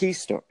to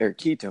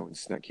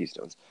ketones, not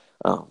keystones.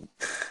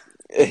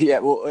 Yeah,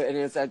 well, and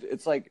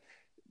it's like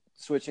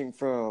switching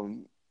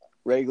from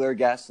regular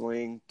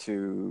gasoline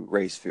to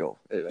race fuel.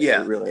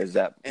 It really is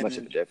that much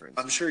of a difference.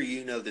 I'm sure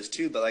you know this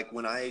too, but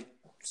when I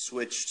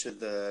switched to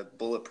the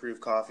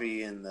bulletproof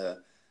coffee and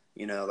the,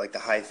 the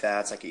high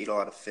fats, I could eat a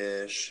lot of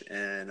fish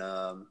and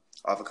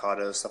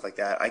avocado, stuff like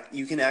that.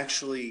 You can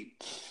actually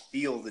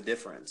feel the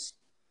difference.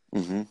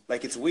 Mm-hmm.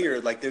 It's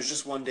weird. There's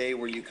just one day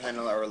where you kind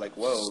of are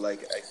whoa, I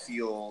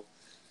feel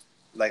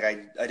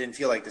I didn't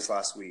feel like this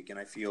last week, and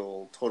I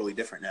feel totally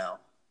different now.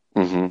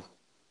 Mm-hmm.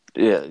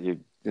 Yeah, you're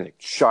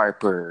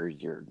sharper.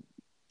 The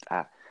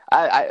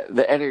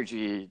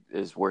energy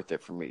is worth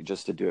it for me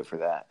just to do it for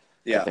that.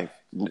 Yeah. I think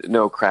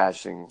no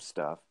crashing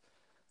stuff.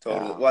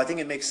 Totally. Well, I think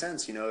it makes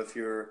sense. If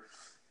you're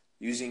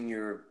using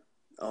your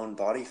own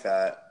body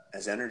fat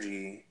as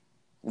energy,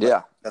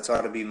 that's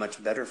ought to be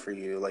much better for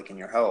you, in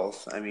your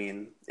health. I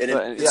mean,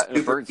 it's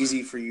super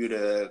easy for you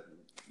to,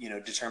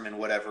 determine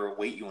whatever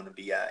weight you want to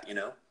be at,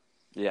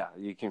 Yeah,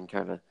 you can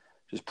kind of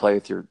just play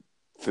with your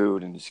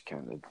food and just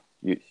kind of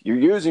you're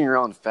using your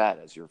own fat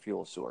as your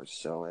fuel source,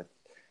 so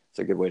it's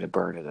a good way to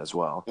burn it as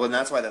well. Well, and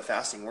that's why the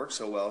fasting works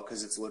so well,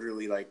 because it's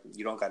literally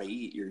you don't got to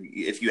eat.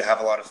 If you have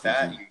a lot of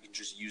fat, you can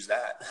just use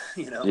that.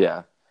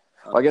 Yeah.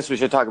 Well, I guess we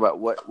should talk about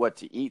what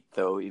to eat,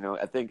 though.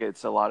 I think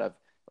it's a lot of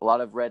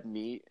red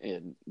meat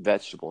and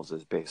vegetables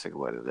is basically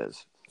what it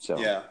is. So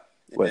yeah,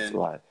 with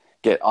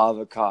get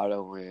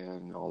avocado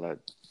and all that.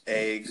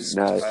 Eggs.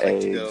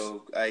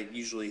 I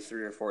usually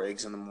 3 or 4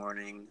 eggs in the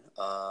morning.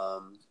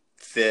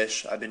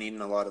 Fish. I've been eating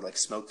a lot of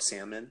smoked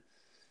salmon.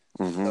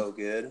 Mm-hmm. So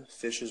good.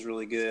 Fish is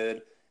really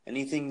good.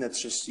 Anything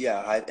that's just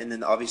high, and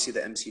then obviously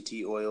the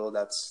MCT oil.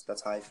 That's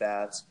high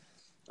fats.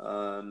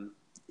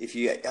 If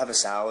you have a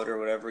salad or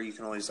whatever, you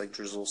can always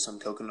drizzle some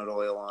coconut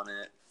oil on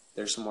it.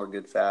 There's some more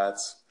good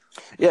fats.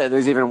 Yeah,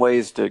 there's even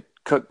ways to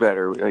cook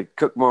better.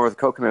 Cook more with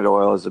coconut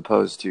oil as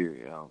opposed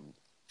to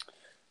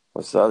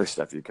what's the other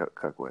stuff you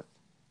cook with?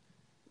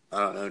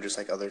 I don't know, just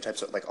other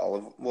types of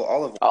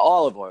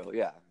olive oil.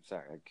 Yeah,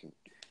 sorry.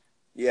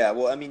 Yeah,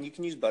 well, I mean, you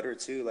can use butter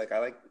too. I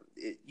like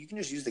it. You can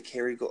just use the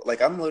Kerrygold.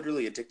 I'm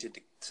literally addicted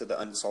to the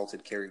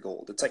unsalted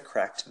Kerrygold. It's like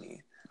crack to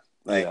me.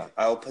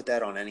 I'll put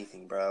that on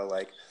anything, bro.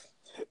 It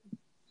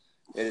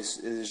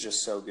is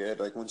just so good.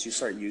 Once you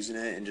start using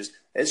it, and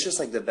it's just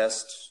the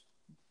best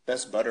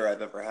butter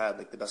I've ever had.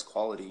 The best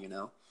quality,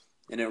 And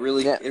it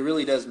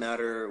really does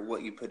matter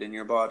what you put in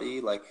your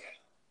body.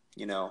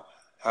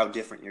 How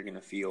different you're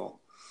gonna feel.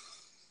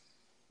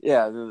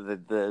 Yeah,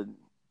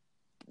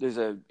 there's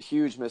a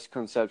huge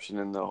misconception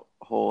in the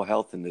whole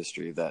health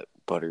industry that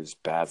butter's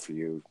bad for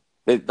you.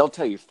 They'll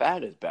tell you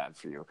fat is bad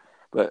for you,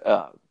 but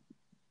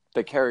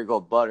the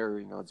Kerrygold butter,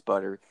 it's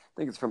butter. I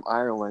think it's from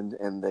Ireland,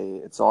 and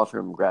it's all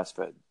from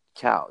grass-fed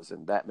cows,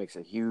 and that makes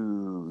a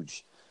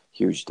huge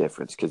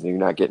difference because you're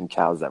not getting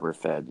cows that were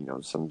fed,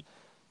 some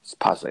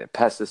possibly a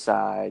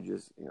pesticide,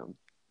 just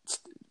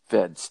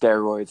fed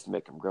steroids to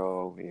make them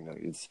grow.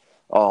 It's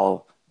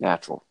all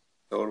natural.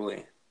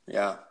 Totally.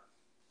 Yeah.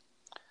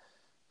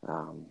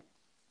 Um,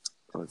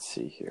 let's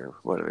see here.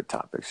 What other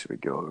topics should we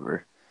go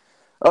over?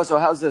 Oh, so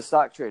how's the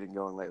stock trading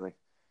going lately?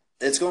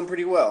 It's going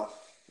pretty well.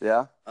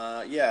 Yeah?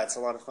 Yeah, it's a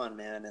lot of fun,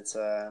 man. It's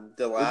the Would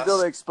you be able to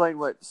last. explain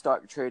what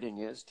stock trading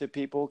is to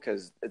people?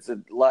 Because it's a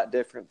lot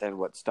different than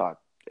what stock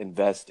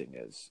investing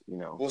is, you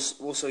know?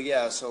 So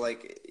yeah, so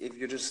like if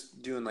you're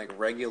just doing like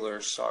regular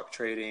stock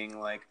trading,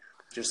 like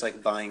just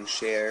like buying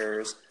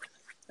shares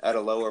at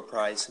a lower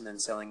price and then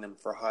selling them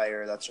for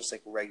higher, that's just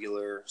like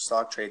regular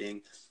stock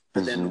trading.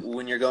 But Mm-hmm. then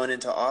when you're going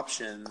into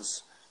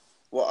options,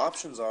 what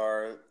options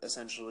are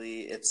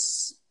essentially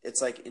it's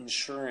like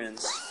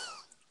insurance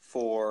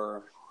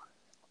for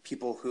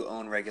people who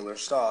own regular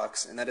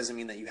stocks, and that doesn't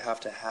mean that you have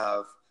to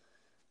have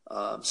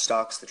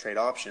stocks to trade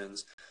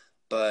options.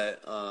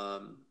 But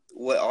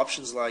what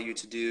options allow you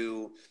to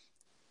do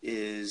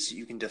is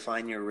you can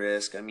define your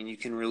risk. I mean, you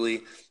can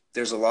really,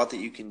 there's a lot that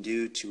you can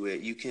do to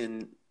it. You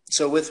can,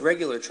 so with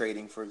regular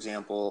trading, for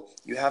example,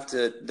 you have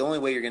to, the only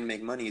way you're going to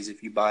make money is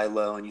if you buy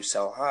low and you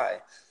sell high.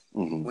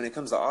 Mm-hmm. When it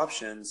comes to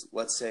options,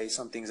 let's say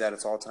something's at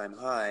its all-time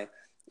high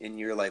and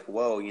you're like,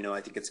 whoa,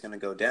 I think it's going to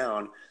go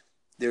down.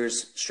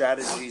 There's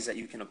strategies that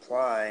you can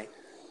apply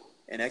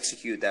and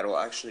execute that will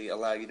actually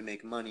allow you to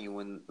make money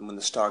when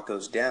the stock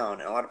goes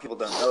down. And a lot of people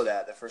don't know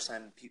that. The first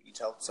time you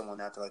tell someone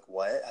that, they're like,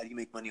 what? How do you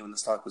make money when the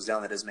stock goes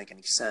down? That doesn't make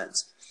any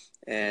sense.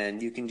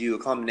 And you can do a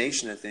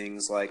combination of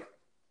things, like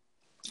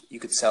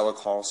you could sell a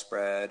call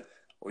spread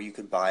or you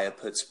could buy a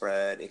put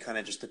spread. It kind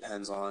of just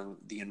depends on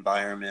the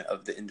environment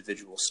of the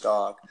individual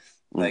stock.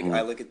 Like Mm-hmm.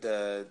 I look at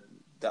the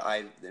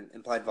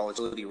implied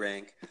volatility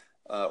rank,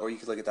 or you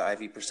could look at the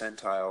IV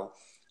percentile.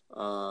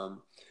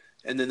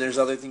 And then there's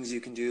other things you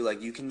can do,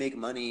 like you can make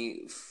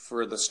money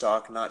for the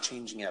stock not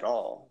changing at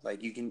all.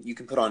 Like you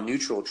can put on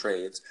neutral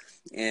trades,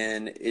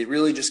 and it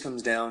really just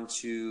comes down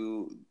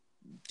to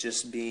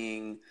just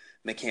being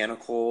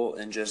mechanical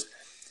and just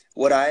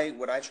what I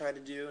try to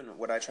do and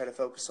what I try to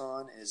focus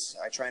on is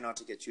I try not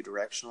to get too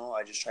directional.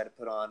 I just try to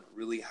put on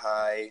really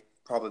high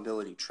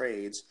probability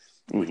trades,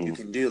 which you Mm-hmm.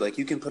 can do. Like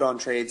you can put on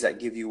trades that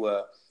give you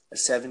a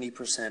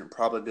 70%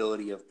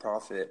 probability of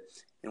profit.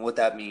 And what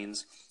that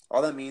means,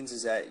 all that means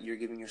is that you're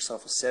giving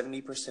yourself a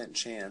 70%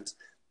 chance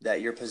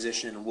that your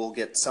position will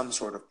get some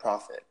sort of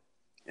profit.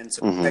 And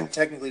so Mm-hmm.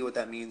 technically what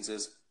that means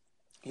is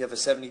you have a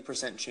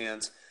 70%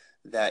 chance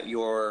that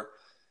your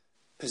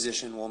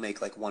position will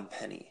make like 1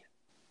 penny.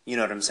 You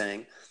know what I'm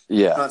saying? It's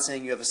Yeah. not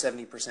saying you have a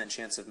 70%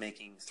 chance of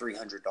making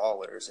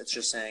 $300. It's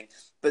just saying,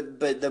 but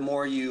the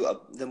more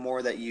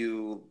that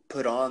you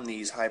put on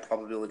these high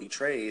probability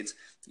trades,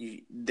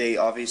 they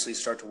obviously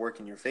start to work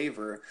in your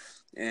favor,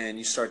 and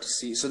you start to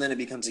see. So then it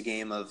becomes a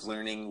game of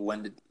learning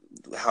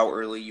how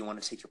early you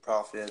want to take your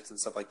profits and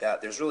stuff like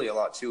that. There's really a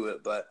lot to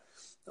it, but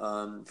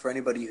for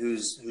anybody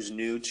who's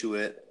new to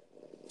it,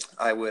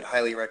 I would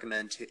highly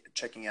recommend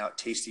checking out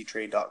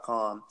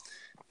tastytrade.com.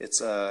 It's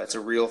a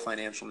real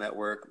financial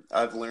network.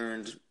 I've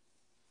learned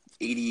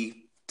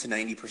 80 to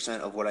 90%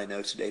 of what I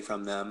know today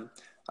from them.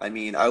 I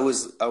mean, I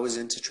was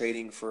into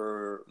trading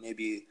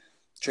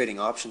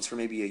options for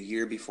maybe a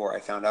year before I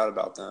found out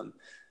about them,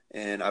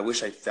 and I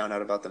wish I found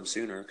out about them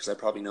sooner because I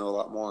probably know a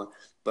lot more.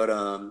 But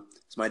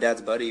it's my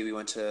dad's buddy. We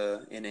went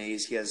to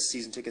NA's. He has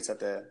season tickets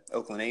at the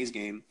Oakland A's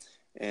game,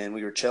 and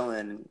we were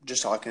chilling,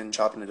 just talking,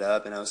 chopping it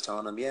up. And I was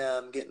telling him, yeah,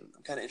 I'm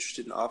kind of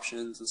interested in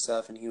options and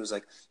stuff. And he was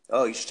like,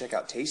 oh, you should check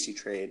out Tasty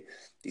Trade.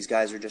 These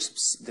guys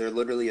they're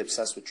literally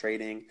obsessed with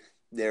trading.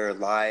 They're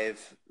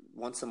live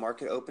once the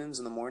market opens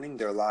in the morning.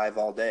 They're live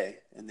all day,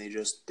 and they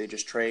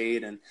just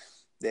trade, and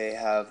they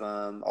have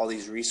all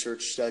these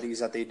research studies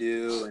that they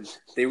do, and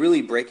they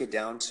really break it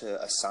down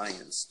to a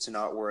science, to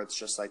not where it's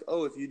just like,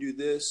 oh, if you do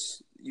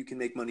this, you can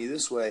make money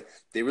this way.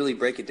 They really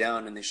break it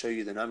down, and they show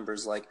you the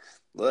numbers. Like,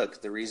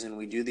 look, the reason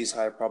we do these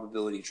high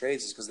probability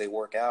trades is because they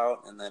work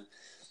out, and then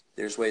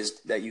there's ways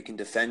that you can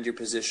defend your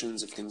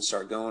positions if things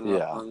start going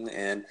Yeah. wrong.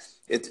 And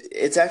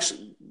it's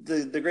actually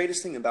the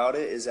greatest thing about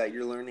it is that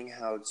you're learning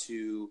how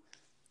to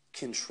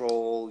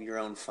control your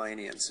own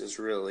finances,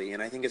 really.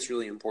 And I think it's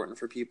really important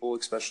for people,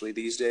 especially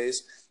these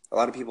days. A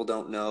lot of people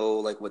don't know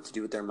like what to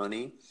do with their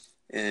money,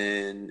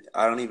 and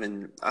I don't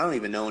even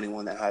know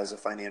anyone that has a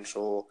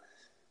financial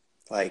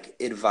like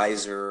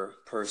advisor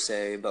per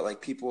se, but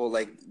like people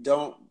like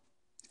don't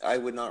I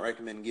would not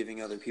recommend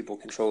giving other people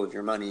control of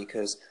your money,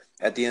 because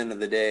at the end of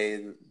the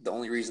day, the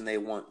only reason they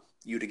want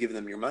you to give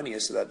them your money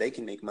is so that they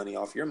can make money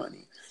off your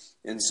money.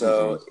 And Mm-hmm.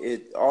 so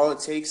all it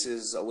takes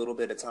is a little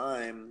bit of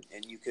time,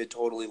 and you could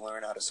totally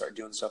learn how to start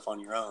doing stuff on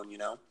your own, you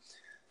know?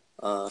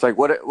 It's like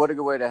what a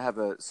good way to have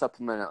a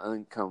supplemental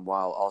income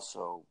while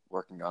also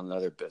working on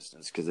another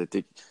business. Because I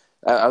think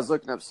I was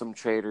looking up some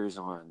traders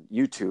on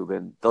YouTube,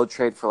 and they'll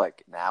trade for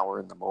like an hour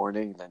in the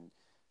morning. Then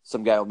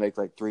some guy will make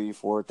like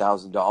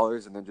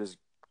 $3,000-$4,000, and then just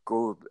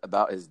go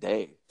about his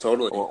day.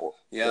 Totally. Or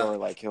Yeah. or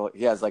like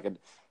he has like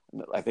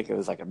I think it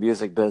was like a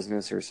music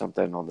business or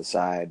something on the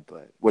side,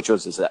 but which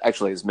was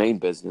actually his main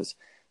business,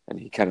 and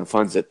he kind of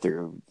funds it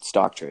through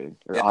stock trading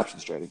or Yeah.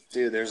 options trading.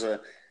 Dude,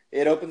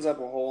 it opens up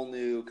a whole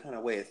new kind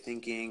of way of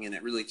thinking, and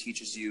it really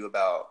teaches you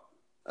about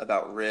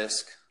about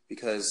risk,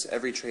 because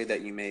every trade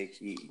that you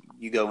make,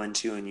 you go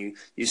into and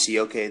you see,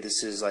 okay,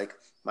 this is like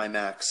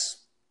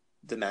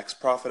the max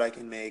profit I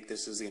can make.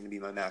 This is going to be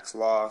my max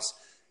loss.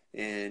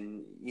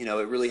 And, you know,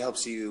 it really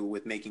helps you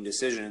with making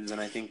decisions.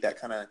 And I think that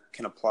kind of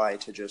can apply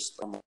to just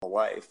normal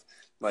life.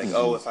 Like,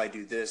 oh, if I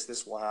do this,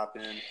 this will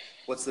happen.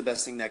 What's the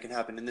best thing that can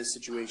happen in this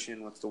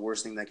situation? What's the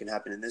worst thing that can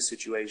happen in this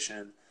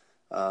situation?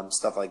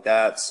 Stuff like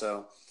that.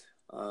 So,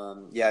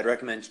 yeah, I'd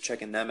recommend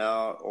checking them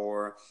out.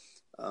 Or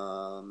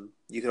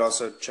you could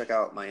also check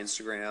out my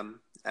Instagram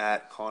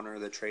at Connor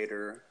the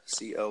Trader,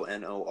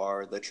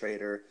 CONOR the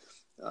Trader.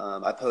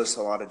 I post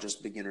a lot of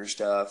just beginner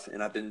stuff,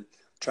 and I've been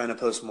trying to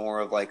post more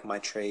of like my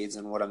trades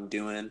and what I'm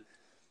doing,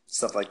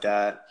 stuff like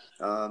that.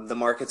 The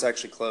market's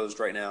actually closed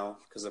right now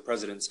because of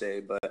President's Day,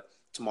 but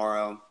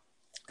tomorrow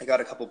I got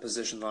a couple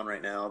positions on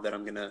right now that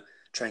I'm going to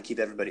try and keep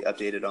everybody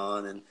updated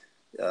on.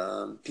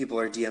 And people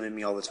are DMing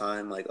me all the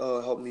time like,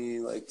 oh, help me,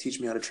 like teach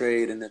me how to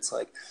trade. And it's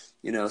like,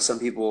 you know, some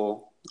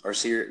people are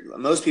serious.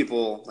 Most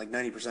people, like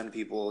 90% of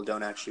people,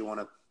 don't actually want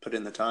to put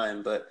in the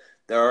time, but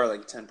there are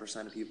like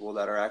 10% of people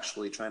that are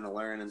actually trying to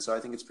learn. And so I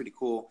think it's pretty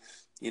cool,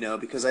 you know,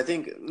 because I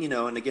think, you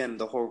know, and again,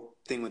 the whole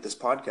thing with this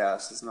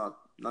podcast is not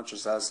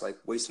just us like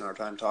wasting our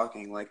time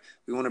talking. Like,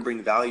 we want to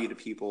bring value to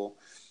people,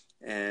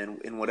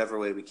 and in whatever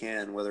way we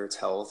can, whether it's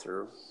health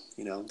or,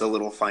 you know, the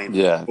little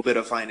bit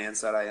of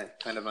finance that I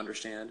kind of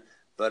understand.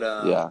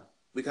 But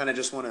we kind of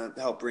just want to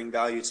help bring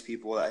value to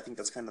people. I think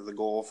that's kind of the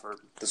goal for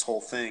this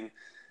whole thing.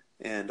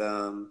 And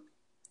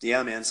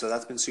yeah, man, so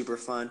that's been super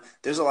fun.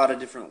 There's a lot of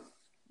different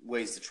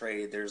ways to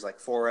trade. There's like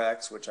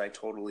Forex, which I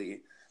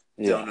totally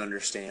don't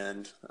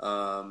understand.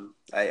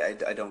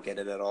 I don't get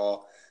it at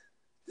all.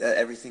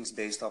 Everything's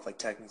based off like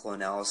technical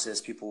analysis.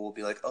 People will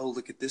be like, oh,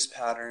 look at this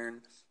pattern.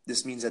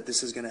 This means that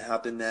this is going to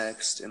happen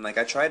next. And like,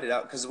 I tried it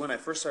out because when I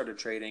first started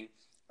trading,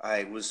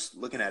 I was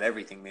looking at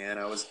everything, man.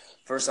 I was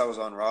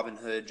on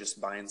Robinhood, just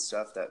buying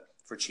stuff that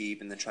for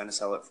cheap and then trying to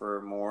sell it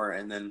for more.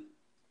 And then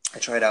I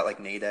tried out like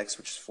Nadex,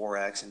 which is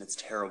Forex, and it's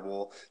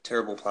terrible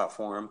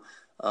platform.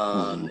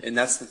 And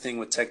that's the thing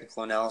with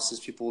technical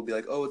analysis. People will be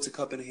like, oh, it's a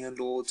cup and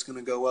handle, it's going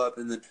to go up.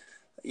 And then,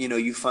 you know,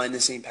 you find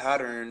the same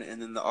pattern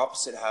and then the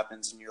opposite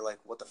happens and you're like,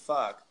 what the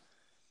fuck?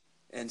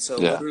 And so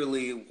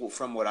literally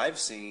from what I've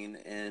seen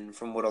and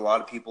from what a lot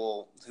of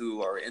people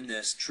who are in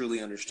this truly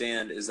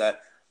understand is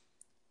that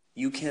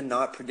you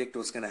cannot predict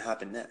what's going to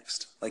happen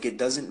next. Like, it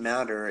doesn't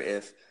matter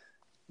if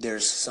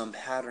there's some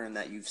pattern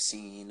that you've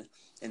seen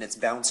and it's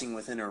bouncing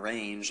within a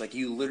range. Like,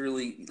 you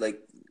literally, like,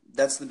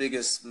 that's the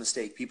biggest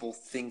mistake. People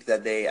think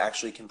that they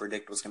actually can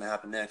predict what's going to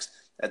happen next.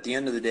 At the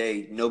end of the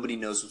day, nobody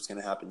knows what's going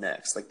to happen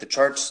next. Like, the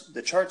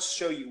charts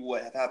show you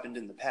what happened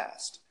in the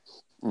past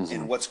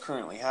and what's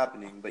currently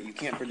happening, but you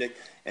can't predict.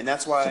 And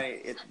that's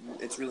why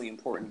it's really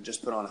important to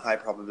just put on high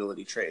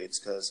probability trades,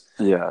 because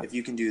if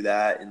you can do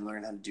that and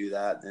learn how to do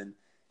that, then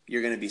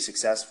you're going to be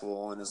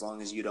successful. And as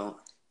long as you don't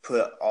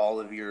put all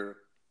of your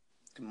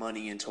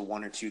money into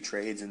one or two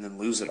trades and then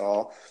lose it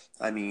all,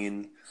 I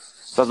mean,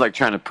 sounds like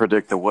trying to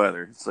predict the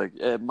weather. It's like,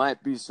 it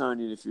might be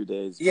sunny in a few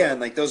days. Yeah, and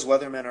like those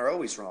weathermen are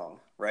always wrong,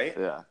 right?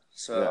 Yeah.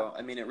 So,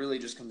 I mean, it really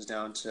just comes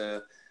down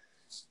to,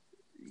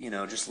 you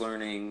know, just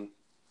learning.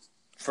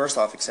 First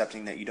off,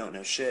 accepting that you don't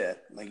know shit.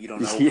 Like, you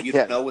don't know you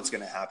don't know what's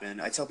going to happen.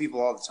 I tell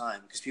people all the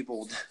time, because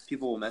people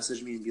will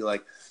message me and be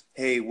like,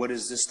 hey, what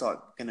is this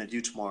stock going to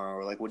do tomorrow?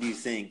 Or like, what do you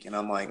think? And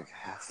I'm like,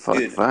 fuck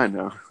if I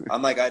know.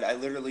 I'm like, I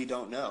literally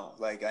don't know.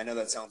 Like, I know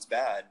that sounds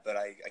bad, but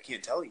I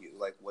can't tell you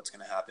like what's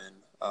going to happen.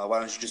 Why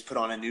don't you just put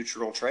on a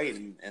neutral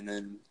trade and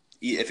then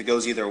if it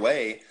goes either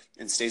way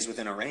and stays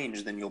within a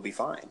range, then you'll be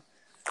fine.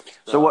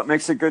 So what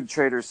makes a good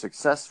trader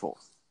successful?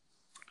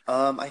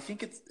 I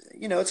think it's,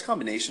 you know, it's a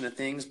combination of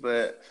things,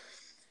 but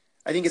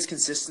I think it's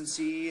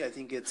consistency. I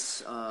think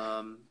it's,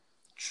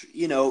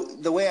 you know,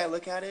 the way I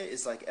look at it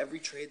is like every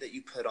trade that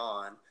you put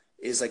on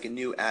is like a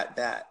new at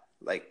bat.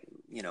 Like,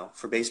 you know,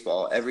 for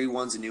baseball,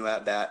 everyone's a new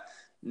at bat.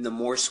 And the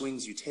more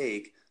swings you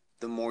take,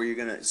 the more you're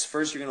going to,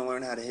 first you're going to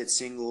learn how to hit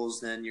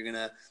singles. Then you're going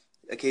to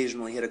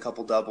occasionally hit a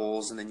couple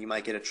doubles, and then you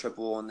might get a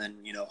triple, and then,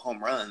 you know,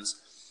 home runs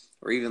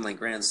or even like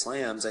grand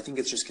slams. I think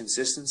it's just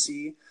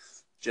consistency.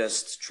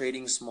 Just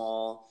trading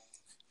small,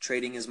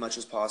 trading as much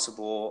as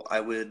possible.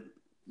 From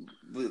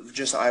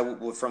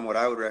what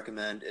I would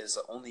recommend is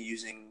only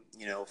using,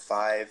 you know,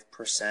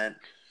 5%.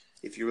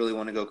 If you really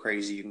want to go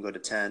crazy, you can go to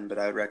 10, but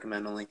I would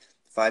recommend only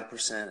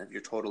 5% of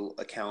your total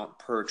account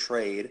per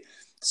trade.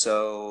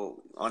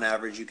 So on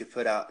average, you could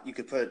put on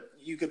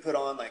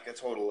like a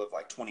total of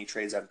like 20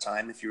 trades at a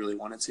time if you really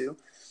wanted to,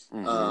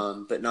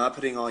 but not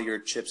putting all your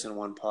chips in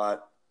one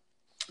pot.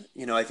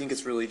 You know, I think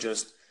it's really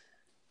just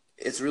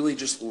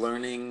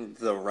learning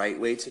the right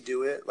way to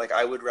do it. Like,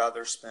 I would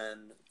rather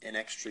spend an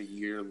extra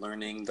year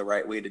learning the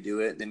right way to do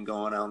it than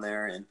going on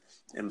there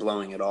and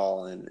blowing it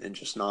all and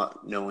just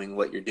not knowing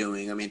what you're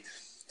doing. I mean,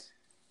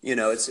 you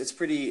know, it's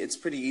pretty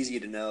easy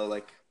to know,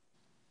 like,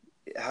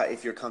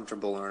 if you're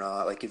comfortable or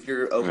not. Like if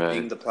you're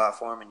opening Right. the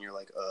platform and you're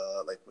like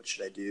what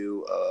should I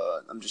do?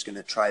 I'm just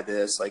gonna try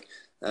this. Like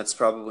that's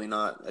probably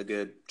not a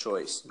good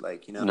choice.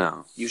 Like,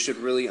 No. you should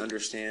really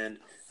understand.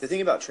 The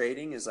thing about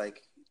trading is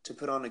like to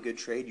put on a good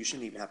trade, you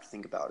shouldn't even have to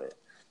think about it.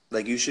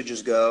 Like you should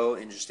just go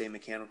and just stay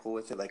mechanical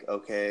with it. Like,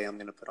 okay, I'm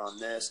gonna put on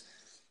this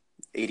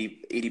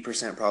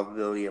 80%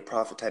 probability of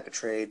profit type of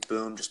trade.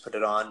 Boom, just put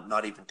it on,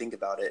 not even think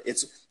about it.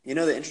 It's, the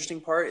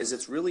interesting part is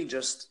it's really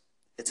just,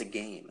 it's a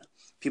game.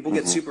 People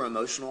get Mm-hmm. super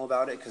emotional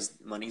about it because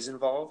money's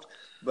involved.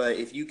 But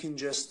if you can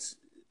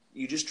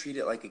you just treat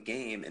it like a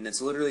game, and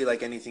it's literally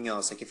like anything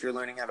else. Like if you're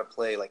learning how to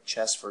play like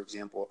chess, for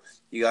example,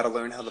 you got to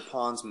learn how the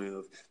pawns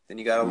move. Then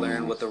you got to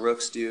learn what the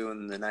rooks do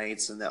and the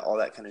knights and all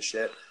that kind of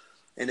shit.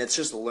 And it's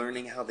just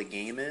learning how the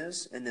game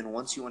is. And then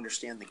once you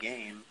understand the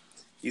game,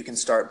 you can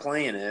start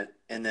playing it.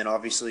 And then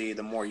obviously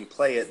the more you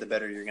play it, the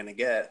better you're going to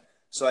get.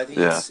 So I think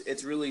Yeah.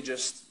 it's really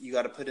just, you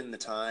got to put in the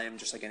time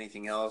just like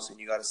anything else, and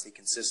you got to stay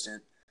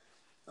consistent.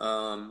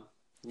 Um,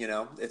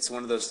 it's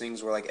one of those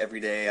things where like every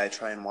day I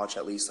try and watch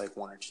at least like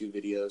one or two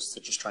videos to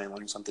just try and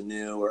learn something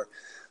new, or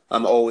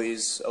I'm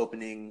always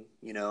opening,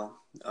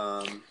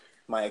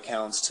 my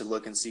accounts to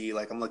look and see.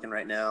 Like I'm looking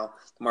right now,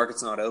 the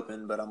market's not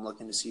open, but I'm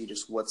looking to see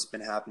just what's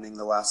been happening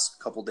the last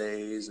couple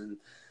days. And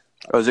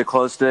Oh, is it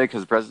closed today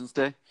because President's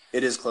Day?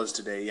 it is closed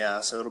today.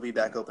 Yeah. So it'll be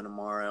back open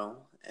tomorrow,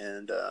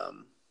 and,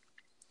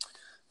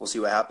 we'll see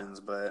what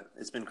happens, but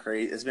it's been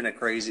crazy. It's been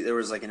there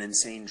was like an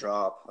insane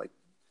drop, like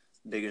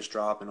biggest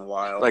drop in a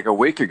while. Like a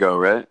week ago,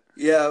 right?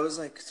 Yeah, it was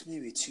like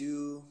maybe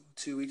two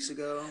weeks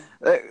ago.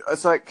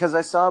 It's like because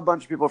I saw a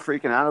bunch of people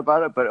freaking out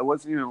about it, but it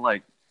wasn't even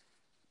like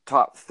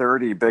top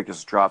 30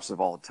 biggest drops of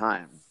all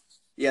time.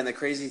 Yeah, and the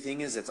crazy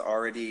thing is, It's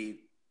already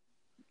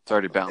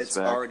bounced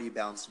back. already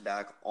bounced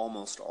back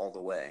almost all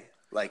the way.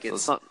 Like So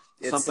it's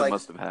something like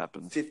must have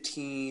happened.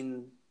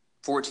 15,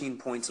 14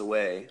 points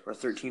away or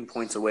 13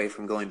 points away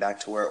from going back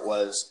to where it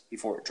was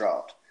before it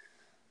dropped.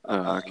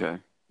 Oh, okay.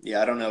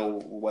 Yeah, I don't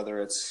know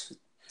whether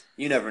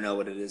you never know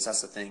what it is.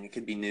 That's the thing. It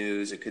could be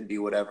news. It could be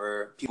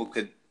whatever. People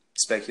could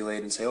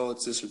speculate and say, oh,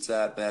 it's this or it's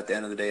that. But at the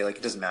end of the day, like,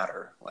 it doesn't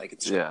matter. Like,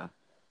 it's, Yeah.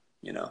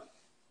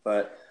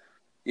 But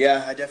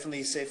yeah, I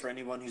definitely say for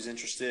anyone who's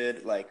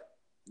interested, like,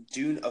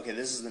 okay,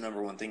 this is the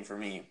number one thing for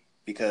me.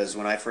 Because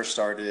when I first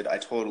started, I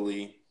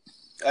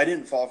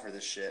didn't fall for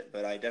this shit,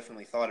 but I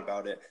definitely thought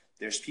about it.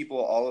 There's people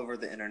all over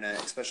the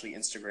internet, especially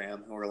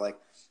Instagram, who are like,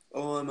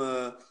 oh,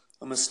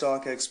 I'm a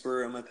stock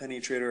expert, I'm a penny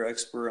trader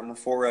expert, I'm a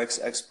Forex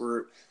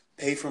expert,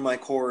 pay for my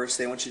course.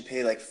 They want you to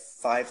pay like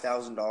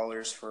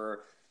 $5,000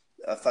 for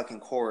a fucking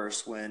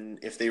course, when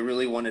if they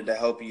really wanted to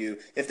help you,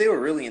 if they were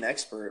really an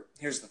expert,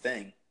 here's the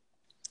thing.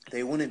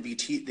 They wouldn't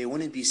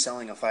be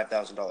selling a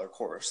 $5,000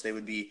 course. They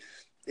would be,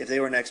 if they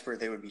were an expert,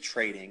 they would be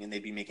trading, and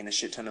they'd be making a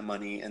shit ton of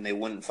money, and they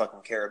wouldn't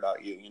fucking care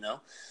about you,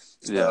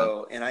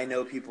 So, and I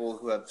know people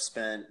who have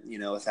spent,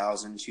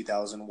 1,000,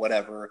 2,000,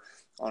 whatever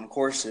on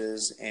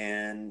courses.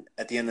 And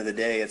at the end of the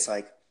day, it's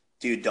like,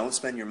 dude, don't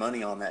spend your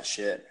money on that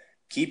shit.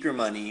 Keep your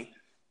money,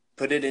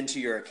 put it into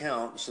your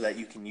account so that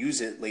you can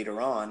use it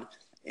later on.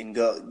 And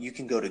you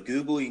can go to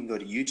Google, you can go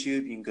to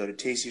YouTube, you can go to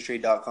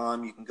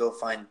tastytrade.com, you can go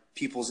find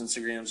people's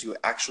Instagrams who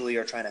actually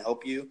are trying to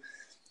help you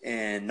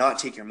and not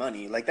take your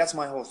money. Like that's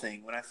my whole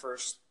thing. When I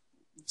first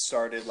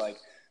started like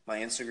my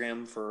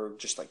Instagram for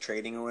just like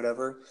trading or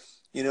whatever,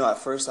 at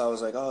first I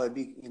was like, oh, it'd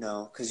be,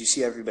 because you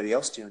see everybody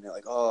else doing it,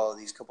 like, oh,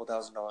 these couple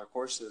 $1,000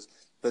 courses.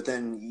 But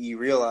then you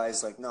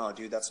realize like, no,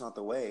 dude, that's not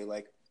the way.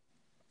 Like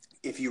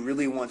if you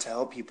really want to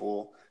help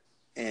people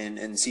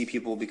and see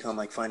people become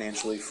like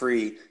financially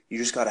free, you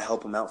just got to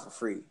help them out for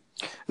free.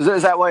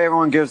 Is that why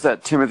everyone gives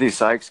that Timothy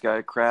Sykes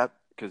guy crap?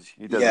 Because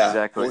he does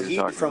exactly what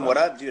you're talking from about.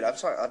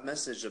 I've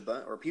messaged a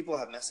bunch, or people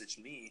have messaged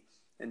me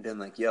and been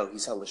like, yo,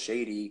 he's hella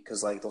shady,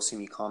 because like they'll see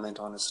me comment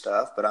on his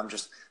stuff, but I'm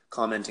just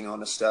commenting on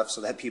his stuff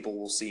so that people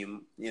will see,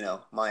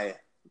 my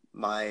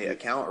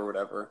account or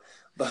whatever.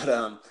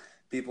 But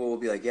people will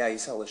be like, yeah,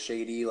 he's hella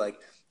shady, like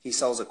he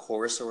sells a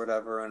course or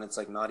whatever, and it's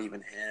like not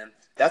even him.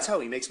 That's how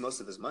he makes most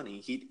of his money.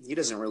 He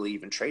doesn't really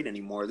even trade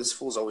anymore. This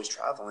fool's always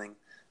traveling.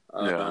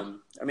 Yeah.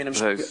 I mean, I'm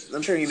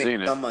sure he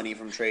makes some money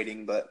from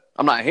trading, but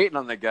I'm not hating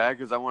on the guy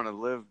because I want to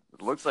live.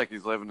 It looks like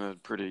he's living a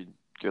pretty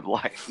good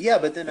life. Yeah,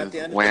 but then at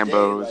the end of the day,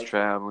 Lambos, like,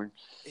 traveling.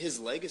 his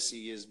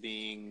legacy is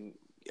being.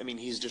 I mean,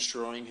 he's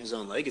destroying his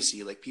own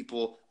legacy. Like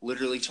people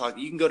literally talk.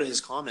 You can go to his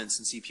comments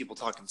and see people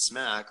talking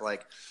smack.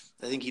 Like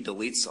I think he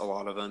deletes a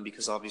lot of them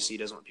because obviously he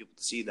doesn't want people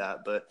to see that.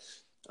 But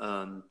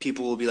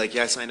people will be like,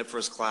 yeah, I signed up for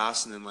his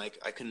class, and then like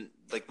I couldn't,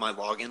 like my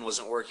login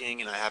wasn't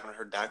working, and I haven't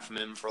heard back from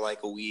him for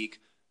like a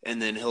week. And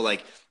then he'll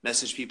like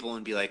message people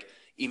and be like,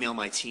 email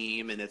my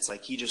team, and it's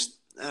like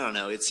I don't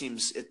know.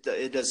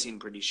 It does seem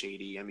pretty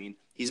shady. I mean,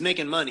 he's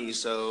making money,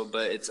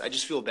 but I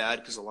just feel bad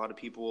because a lot of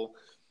people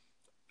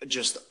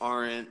just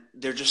aren't.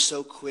 They're just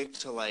so quick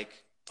to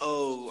like,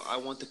 oh, I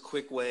want the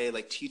quick way.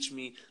 Like teach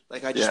me.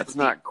 Like I just it's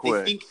not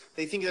quick.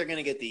 They think they're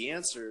gonna get the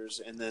answers,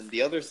 and then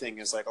the other thing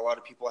is like a lot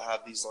of people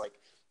have these like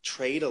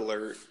trade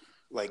alert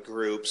like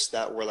groups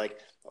that were like,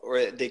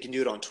 or they can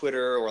do it on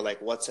Twitter or like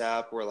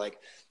WhatsApp, or like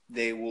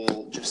they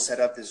will just set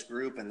up this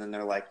group, and then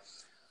they're like,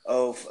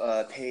 oh,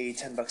 pay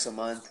 $10 a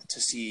month to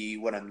see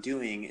what I'm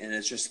doing. And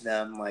it's just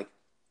them like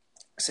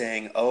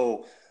saying,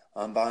 oh,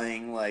 I'm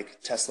buying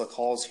like Tesla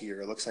calls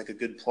here. It looks like a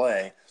good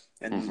play.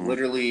 And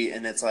literally,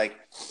 and it's like,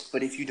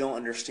 but if you don't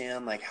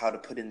understand like how to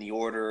put in the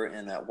order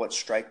and at what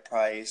strike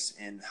price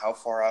and how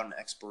far out in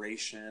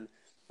expiration,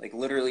 like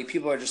literally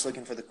people are just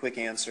looking for the quick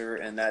answer,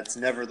 and that's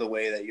never the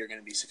way that you're going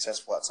to be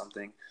successful at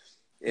something.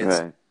 It's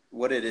right.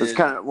 what it It's is.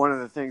 kind of one of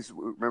the things.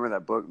 Remember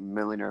that book,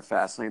 Millionaire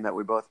Fastlane, that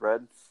we both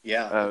read?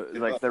 Yeah.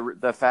 Like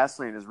the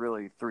Fastlane is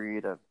really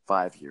 3 to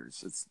 5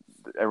 years. It's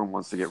everyone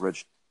wants to get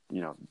rich,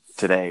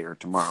 today or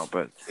tomorrow,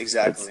 but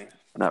Exactly. it's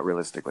not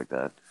realistic like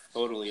that.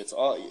 Totally. It's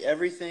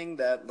everything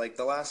that like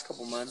the last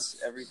couple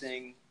months,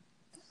 everything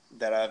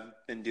that I've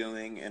been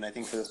doing, and I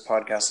think for this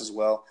podcast as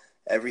well,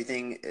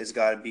 everything has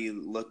got to be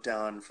looked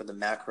down for the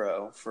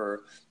macro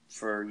for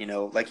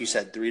like you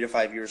said, 3 to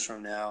 5 years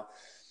from now.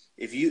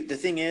 The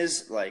thing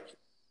is, like,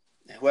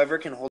 whoever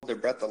can hold their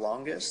breath the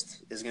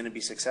longest is going to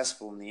be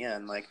successful in the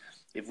end. Like,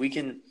 if we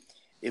could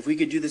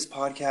do this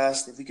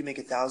podcast, if we could make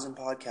 1,000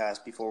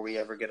 podcasts before we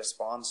ever get a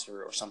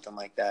sponsor or something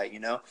like that,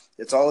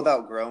 it's all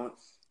about growing,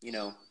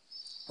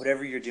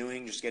 whatever you're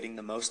doing, just getting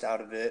the most out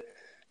of it,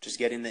 just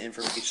getting the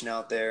information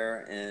out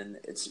there. And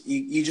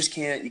you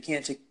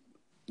can't take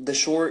the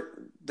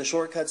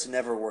shortcuts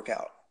never work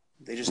out.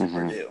 They just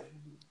never do.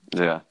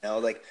 Yeah.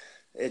 Like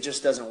it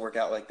just doesn't work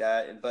out like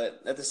that.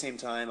 But at the same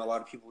time, a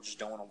lot of people just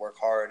don't want to work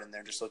hard, and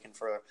they're just looking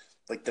for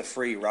like the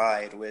free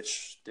ride,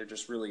 which there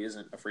just really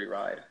isn't a free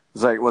ride.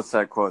 It's like, what's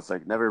that quote? It's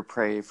like, never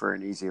pray for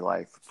an easy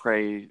life.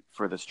 Pray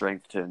for the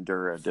strength to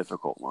endure a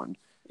difficult one.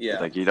 Yeah.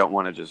 Like, you don't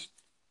want to just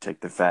take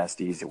the fast,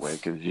 easy way,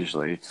 because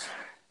usually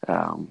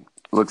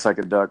looks like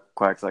a duck,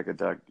 quacks like a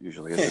duck,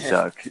 usually is a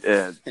duck.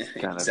 And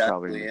kind exactly, of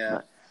probably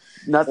yeah.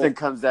 Nothing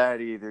comes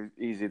that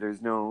easy.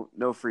 There's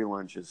no free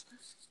lunches.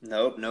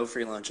 Nope, no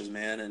free lunches,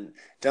 man. And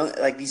don't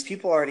like these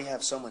people already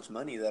have so much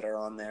money that are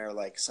on there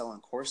like selling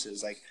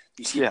courses. Like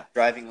you see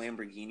driving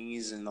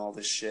Lamborghinis and all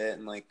this shit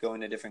and like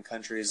going to different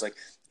countries. Like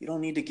you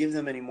don't need to give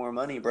them any more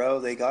money, bro.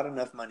 They got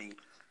enough money.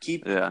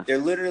 They're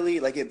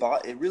literally like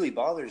it really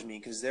bothers me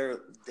because they're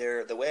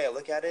the way I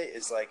look at it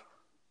is like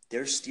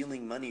they're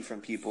stealing money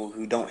from people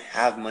who don't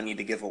have money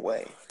to give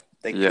away.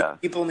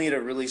 Like people need to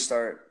really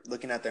start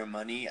looking at their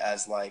money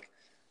as like,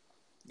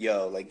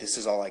 yo, like this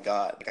is all I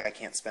got. Like I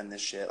can't spend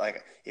this shit.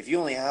 Like if you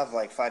only have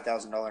like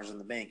 $5,000 in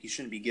the bank, you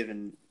shouldn't be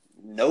giving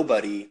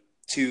nobody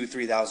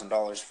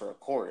 $2,000-$3,000 for a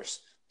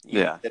course.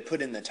 They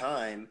put in the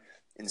time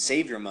and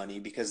save your money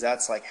because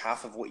that's like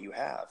half of what you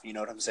have. You know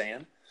what I'm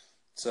saying?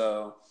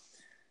 So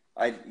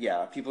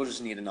people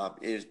just need to not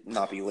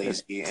be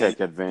lazy. Take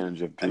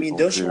advantage of people. I mean,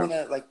 don't you want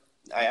to like?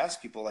 I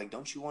ask people like,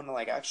 don't you want to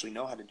like actually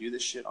know how to do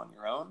this shit on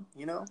your own?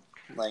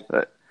 Like.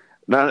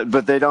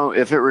 But they don't.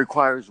 If it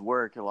requires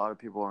work, a lot of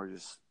people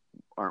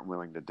aren't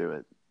willing to do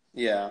it.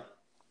 Yeah.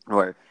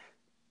 Or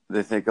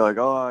they think like,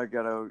 oh, I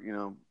gotta,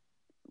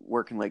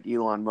 working like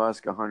Elon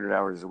Musk 100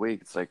 hours a week.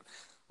 It's like,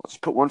 let's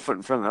put one foot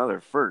in front of the other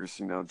first.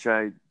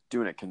 Try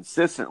doing it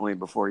consistently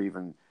before you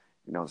even,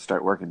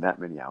 start working that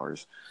many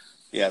hours.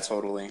 Yeah,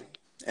 totally.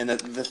 And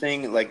the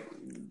thing, like,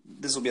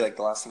 this will be like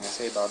the last thing I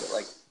say about it.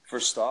 Like for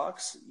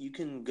stocks, you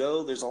can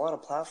go. There's a lot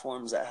of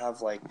platforms that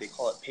have like they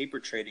call it paper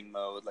trading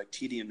mode. Like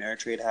TD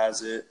Ameritrade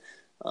has it.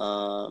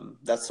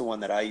 That's the one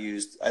that I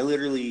used. I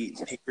literally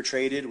paper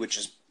traded,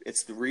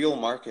 it's the real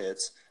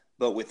markets,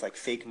 but with like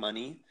fake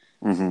money.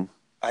 Mm-hmm.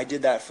 I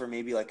did that for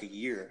maybe like a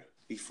year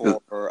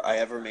before I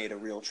ever made a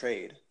real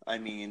trade. I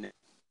mean,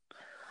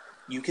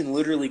 you can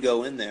literally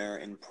go in there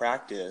and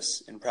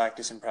practice and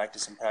practice and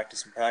practice and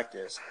practice and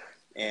practice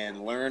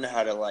and learn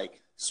how to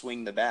like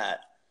swing the bat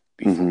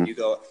before you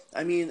go.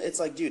 I mean, it's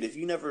like, dude, if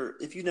you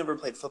never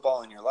played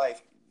football in your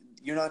life,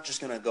 you're not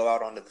just going to go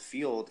out onto the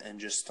field and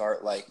just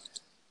start like,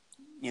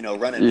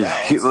 running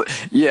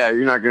routes. Yeah,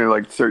 you're not going to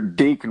like start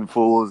dinking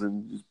fools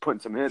and just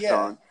putting some hits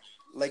on.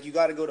 Like you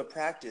got to go to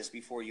practice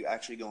before you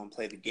actually go and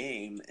play the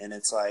game. And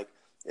it's like,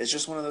 it's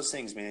just one of those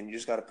things, man. You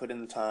just got to put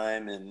in the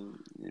time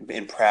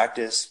and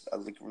practice,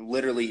 like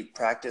literally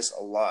practice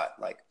a lot.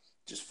 Like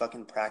just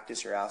fucking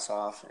practice your ass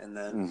off, and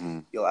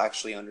then you'll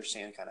actually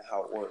understand kind of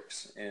how it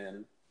works.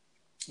 And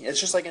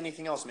it's just like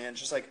anything else, man. It's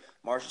just like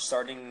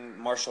starting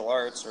martial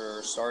arts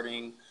or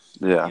starting,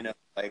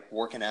 like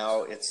working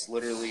out. It's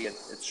literally,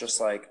 it's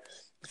just like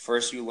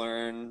first you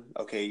learn,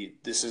 okay,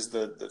 this is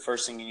the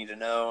first thing you need to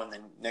know. And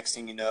then next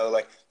thing you know,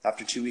 like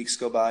after 2 weeks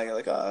go by, you're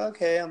like, oh,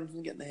 okay,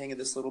 I'm getting the hang of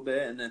this a little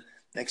bit. And then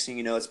next thing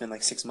you know, it's been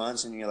like 6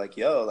 months and you're like,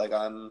 yo, like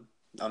I'm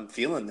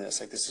feeling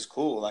this. Like, this is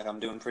cool. Like I'm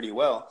doing pretty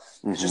well.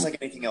 It's just like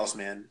anything else,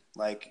 man.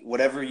 Like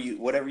whatever you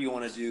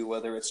want to do,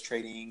 whether it's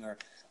trading or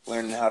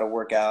learning how to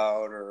work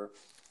out or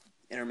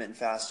intermittent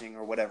fasting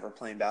or whatever,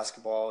 playing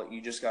basketball,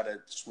 you just got to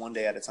just one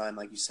day at a time,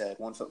 like you said,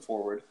 1 foot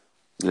forward.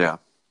 Yeah.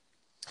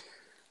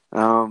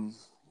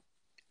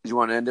 Do you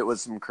want to end it with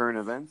some current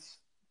events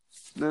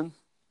then?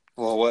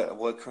 Well,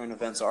 what current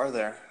events are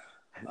there?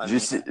 Did you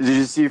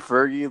see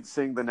Fergie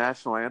sing the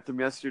national anthem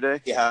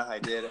yesterday? Yeah, I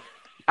did.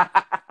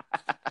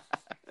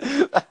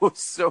 That was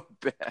so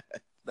bad.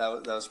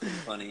 That was pretty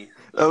funny.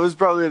 That was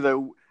probably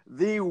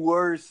the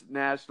worst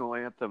national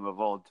anthem of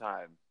all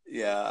time.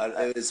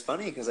 Yeah, it was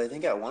funny because I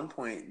think at one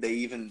point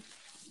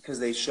because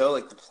they show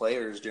like the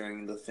players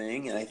during the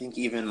thing, and I think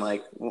even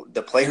like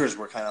the players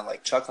were kind of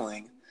like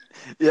chuckling.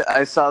 Yeah,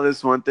 I saw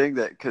this one thing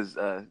that because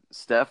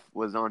Steph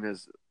was on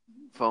his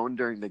phone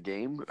during the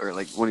game or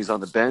like when he's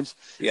on the bench.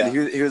 Yeah,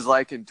 And he was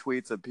liking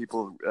tweets of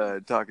people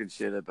talking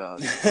shit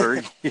about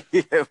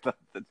Fergie about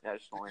the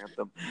national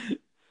anthem.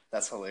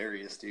 that's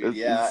hilarious, dude.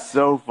 It's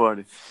so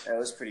funny. That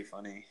was pretty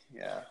funny.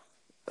 Yeah.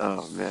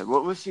 Oh man,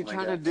 what was she Oh my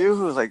trying God. to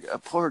do? It was like a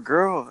poor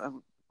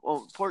girl.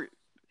 Well, poor.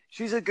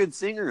 She's a good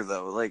singer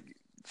though. Like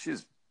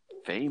she's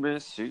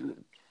famous.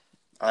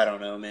 I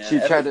don't know, man.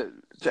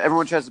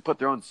 Everyone tries to put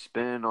their own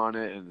spin on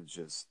it, and it's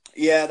just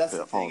that's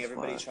the thing.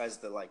 Everybody tries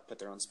to like put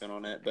their own spin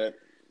on it, but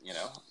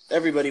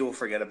everybody will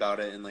forget about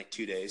it in like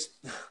 2 days.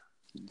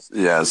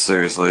 Yeah,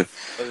 seriously.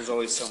 But there's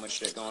always so much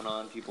shit going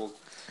on.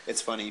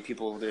 It's funny.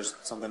 There's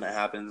something that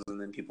happens, and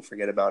then people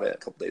forget about it a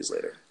couple days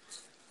later.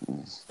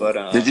 But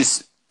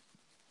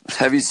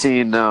have you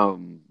seen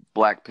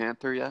Black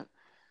Panther yet?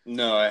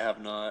 No, I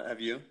have not.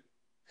 Have you?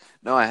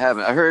 No, I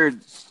haven't. I heard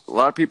a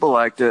lot of people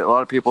liked it. A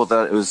lot of people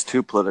thought it was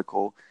too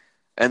political,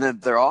 and then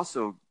they're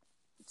also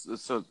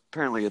so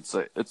apparently it's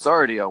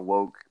already a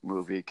woke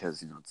movie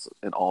because it's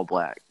an all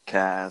black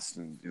cast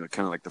and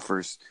kind of like the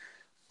first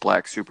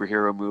black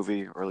superhero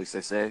movie, or at least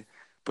they say.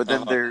 But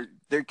then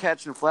they're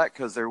catching flack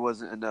because there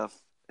wasn't enough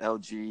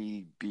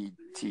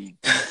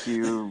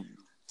LGBTQ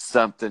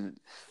something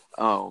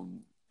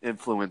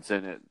influence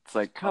in it. It's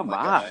like, come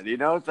on,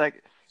 it's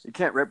like you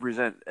can't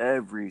represent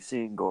every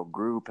single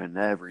group and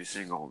every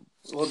single.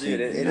 Well, dude,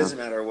 it doesn't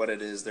matter what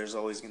it is. There's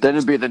always going to. Then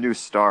it'd be the new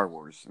Star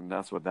Wars, and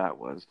that's what that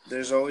was.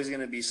 There's always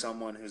going to be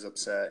someone who's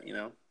upset,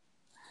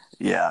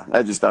 Yeah,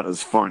 I just thought it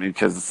was funny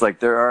because it's like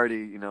they're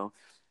already,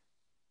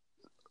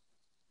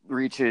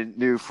 reaching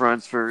new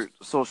fronts for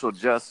social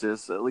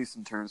justice, at least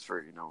in terms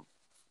for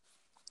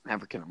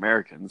African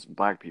Americans and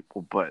Black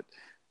people, but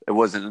it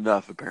wasn't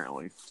enough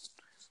apparently.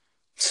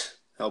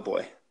 Oh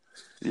boy.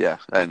 Yeah,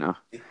 I know.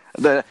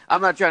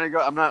 I'm not trying to go.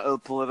 I'm not a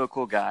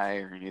political guy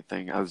or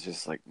anything. I was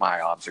just like my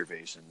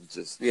observation.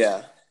 Just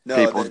no.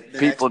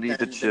 People need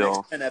to chill.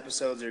 The next 10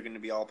 episodes are going to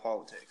be all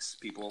politics.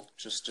 People,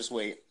 just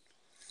wait.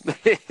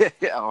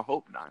 I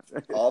hope not.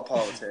 All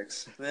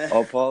politics.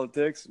 All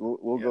politics.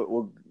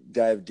 We'll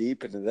dive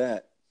deep into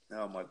that.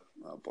 Oh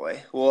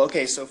boy. Well,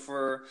 okay. So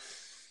for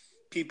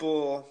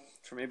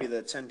maybe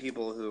the 10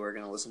 people who are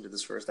going to listen to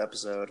this first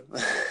episode,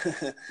 where's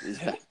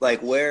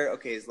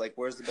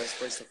the best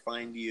place to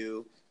find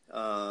you?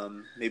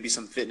 Maybe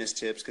some fitness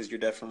tips because you're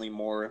definitely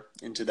more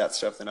into that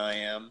stuff than I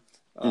am.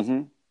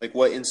 Like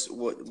what's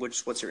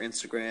your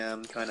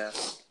Instagram kind of?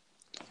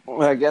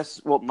 Well, I guess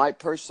my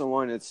personal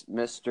one it's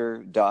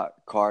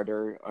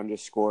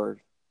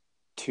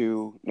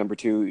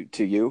Mr.Carter_2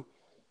 to you.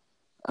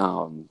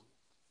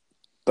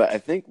 But I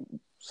think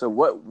so.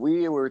 What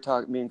me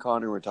and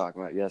Connor were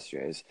talking about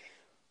yesterday is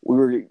we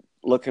were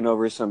looking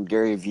over some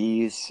Gary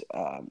V's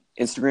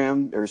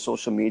Instagram or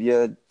social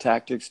media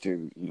tactics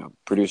to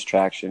produce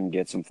traction,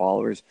 get some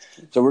followers.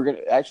 So we're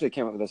gonna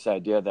came up with this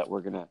idea that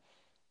we're gonna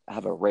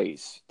have a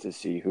race to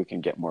see who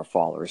can get more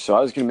followers. So I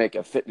was gonna make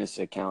a fitness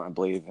account, I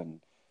believe, and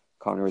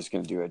Connor was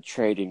gonna do a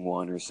trading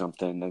one or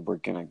something. And we're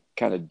gonna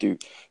kind of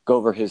go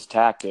over his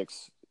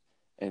tactics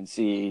and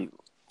see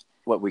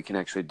what we can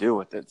actually do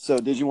with it. So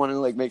did you want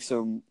to make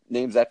some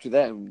names after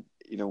that? And,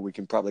 we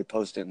can probably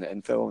post in the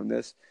info on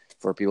this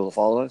for people to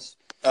follow us.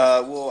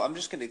 Well, I'm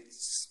just going to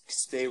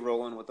stay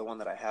rolling with the one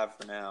that I have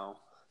for now.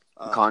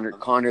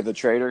 Connor the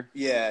Trader?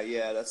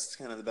 Yeah. That's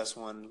kind of the best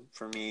one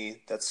for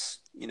me. That's,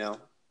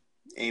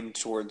 aimed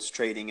towards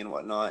trading and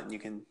whatnot. And you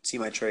can see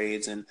my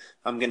trades. And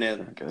I'm going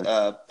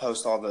to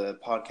post all the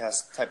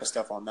podcast type of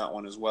stuff on that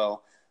one as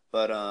well.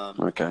 But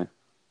okay.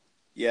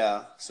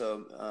 Yeah,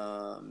 so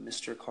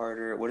Mr.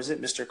 Carter, what is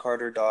it? Mr.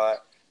 Carter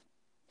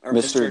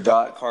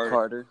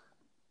Carter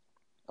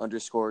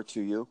 _2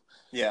 to you.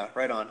 Yeah,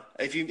 right on.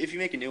 If you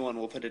make a new one,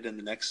 we'll put it in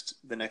the next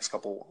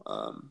couple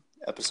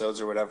episodes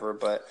or whatever.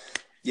 But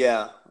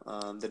yeah,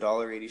 the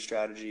 $1.80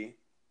 strategy,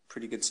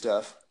 pretty good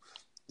stuff.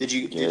 Did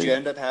you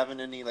end up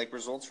having any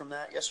results from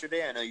that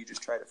yesterday? I know you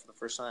just tried it for the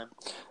first time.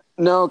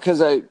 No,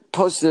 because I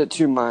posted it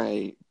to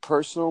my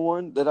personal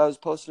one that I was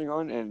posting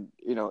on, and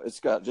it's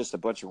got just a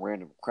bunch of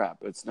random crap.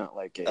 It's not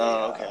like a.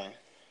 Oh, okay.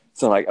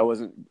 So I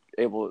wasn't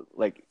able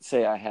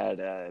say I had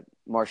a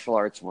martial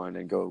arts one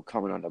and go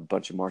comment on a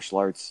bunch of martial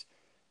arts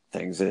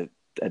things that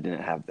I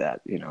didn't have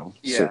that. Yeah.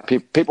 So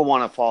people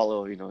want to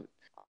follow.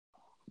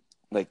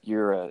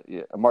 You're a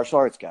martial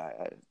arts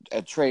guy,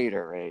 a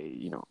trader,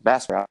 a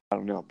basketball. I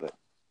don't know, but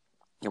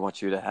I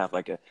want you to have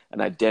an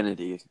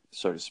identity,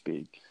 so to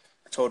speak.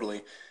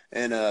 Totally.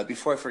 And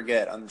before I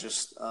forget, I'm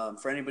just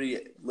for anybody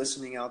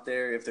listening out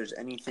there, if there's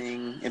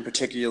anything in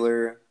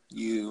particular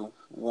you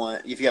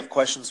want, if you have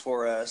questions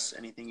for us,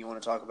 anything you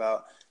want to talk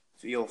about,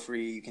 feel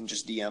free. You can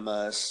just DM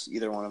us,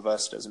 either one of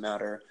us, doesn't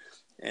matter.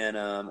 And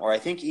or I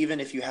think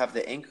even if you have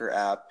the Anchor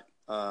app,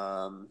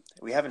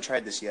 We haven't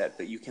tried this yet,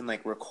 but you can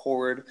like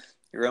record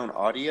your own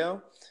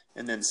audio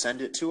and then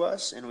send it to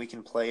us, and we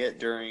can play it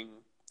during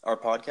our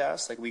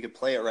podcast. Like we could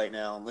play it right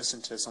now and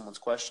listen to someone's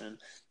question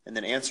and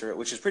then answer it,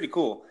 which is pretty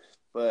cool.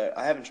 But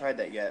I haven't tried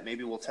that yet.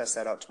 Maybe we'll test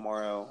that out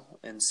tomorrow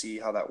and see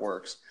how that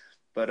works.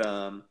 But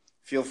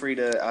feel free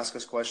to ask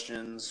us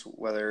questions,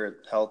 whether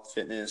health,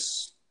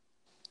 fitness,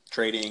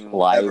 trading,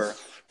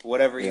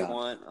 whatever you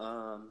want.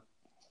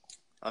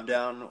 I'm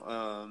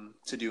down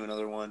to do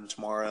another one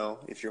tomorrow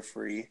if you're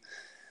free.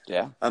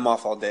 Yeah, I'm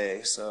off all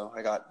day, so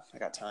I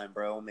got time,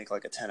 bro. We'll make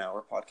like a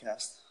 10-hour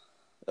podcast.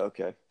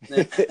 Okay.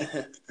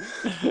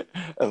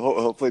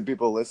 Hopefully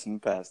people listen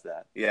past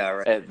that. Yeah,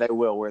 right. And they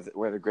will.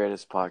 We're the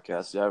greatest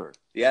podcast ever.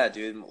 Yeah,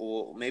 dude.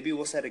 Maybe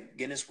we'll set a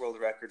Guinness World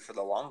Record for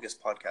the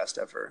longest podcast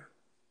ever.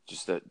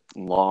 Just a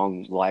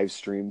long live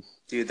stream.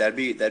 Dude, that'd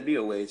be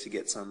a way to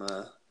get some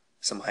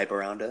hype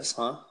around us,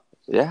 huh?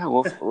 Yeah.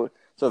 Well,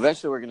 so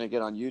eventually we're gonna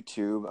get on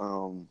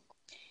YouTube.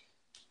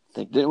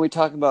 Didn't we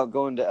talk about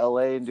going to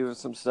LA and doing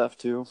some stuff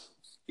too?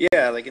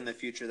 Yeah, like in the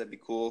future, that'd be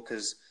cool.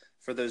 Because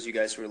for those of you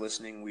guys who are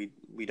listening, we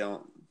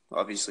don't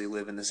obviously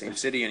live in the same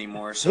city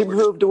anymore. So he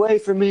moved away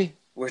from me.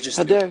 We're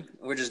just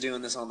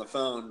doing this on the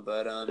phone.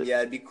 But yeah,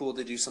 it'd be cool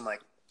to do some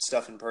like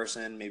stuff in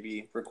person.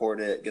 Maybe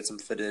record it, get some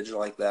footage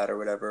like that or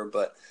whatever.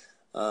 But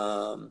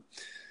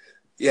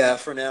yeah,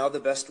 for now, the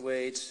best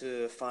way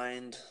to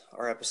find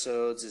our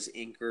episodes is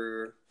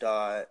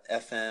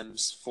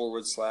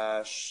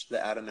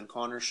anchor.fm/The Adam and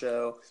Connor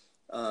Show.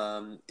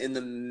 In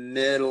the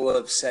middle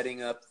of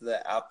setting up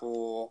the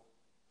Apple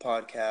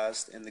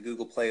podcast and the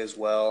Google Play as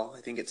well.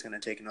 I think it's going to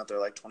take another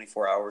like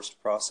 24 hours to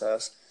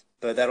process,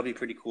 but that'll be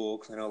pretty cool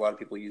because I know a lot of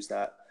people use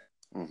that.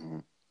 Mm-hmm.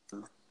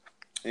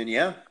 And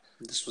yeah,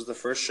 this was the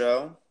first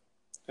show.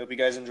 Hope you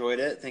guys enjoyed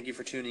it. Thank you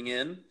for tuning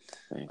in.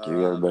 Thank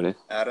you, everybody.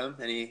 Adam,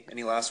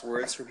 any last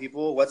words for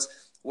people?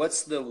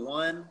 What's the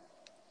one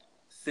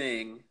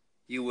thing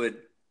you would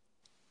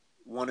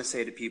want to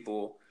say to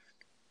people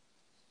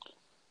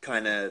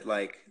kind of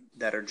like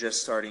that are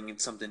just starting in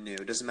something new?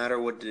 It doesn't matter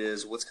what it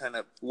is. What's kind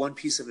of one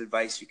piece of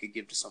advice you could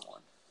give to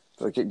someone?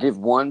 So give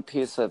one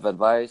piece of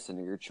advice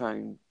and you're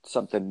trying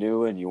something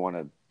new and you want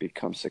to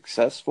become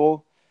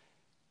successful.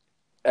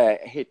 I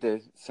hate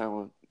to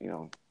sound,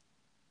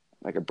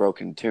 like a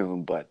broken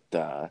tune, but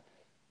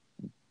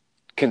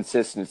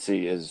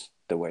consistency is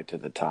the way to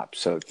the top.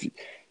 So if you,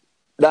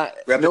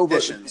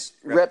 repetitions.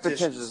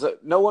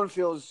 No one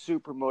feels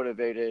super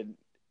motivated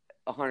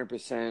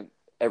 100%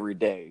 every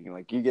day.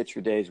 You get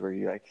your days where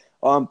you're like,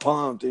 oh, I'm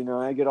pumped,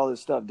 I get all this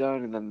stuff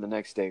done, and then the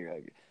next day you're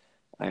like,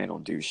 I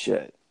don't do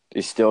shit.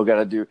 You still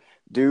got to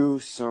do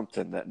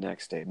something that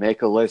next day.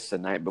 Make a list the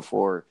night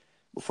before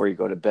you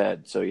go to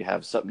bed, so you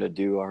have something to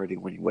do already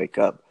when you wake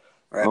up.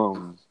 Right.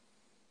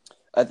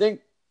 I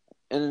think,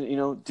 and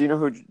do you know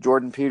who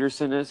Jordan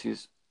Peterson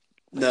is?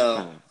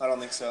 No, I don't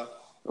think so.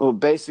 Well,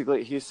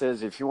 basically, he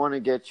says if you want to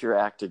get your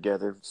act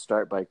together,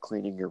 start by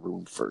cleaning your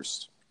room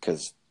first.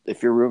 Because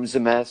if your room's a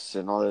mess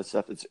and all that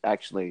stuff, it's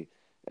actually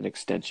an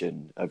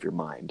extension of your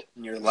mind.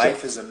 And your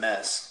life is a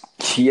mess.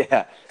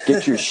 Yeah,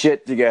 get your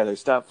shit together.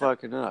 Stop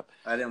fucking up.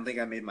 I didn't think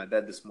I made my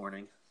bed this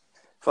morning.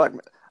 Fuck,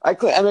 I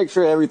make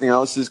sure everything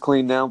else is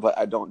clean now, but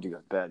I don't do a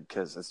bed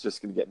because it's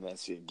just gonna get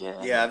messy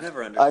again. Yeah, I've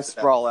never understood. I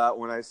sprawl out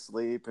when I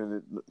sleep,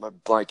 and my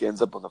blanket ends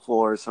up on the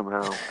floor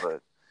somehow.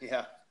 But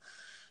yeah.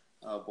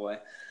 Oh boy.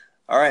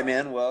 All right,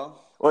 man.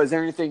 Well, is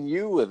there anything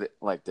you would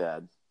like to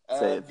add?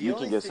 Say if you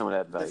can give someone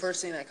advice. The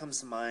first thing that comes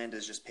to mind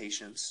is just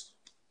patience.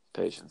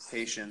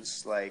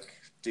 Patience. Like,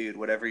 dude,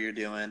 whatever you're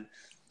doing,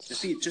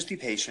 just be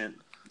patient.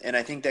 And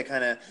I think that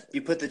kind of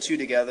you put the two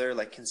together,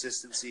 like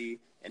consistency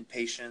and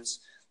patience,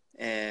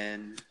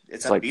 and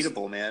it's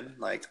unbeatable, man.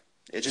 Like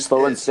it just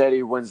slow and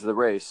steady wins the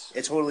race.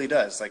 It totally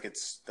does. Like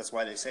that's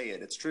why they say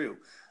it. It's true.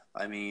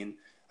 I mean,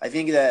 I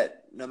think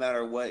that no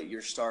matter what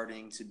you're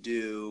starting to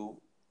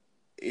do,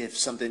 if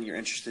something you're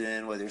interested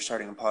in, whether you're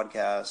starting a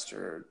podcast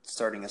or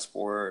starting a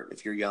sport,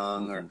 if you're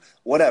young or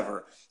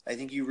whatever, I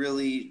think you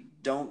really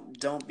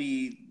don't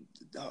be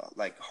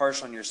like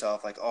harsh on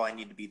yourself. Like, oh, I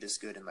need to be this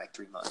good in like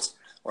 3 months,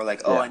 or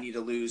like, oh, I need to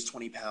lose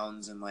 20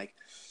 pounds in like,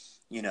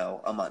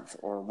 a month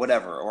or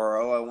whatever,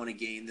 or, oh, I want to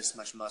gain this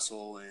much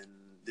muscle in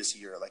this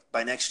year. Like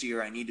by next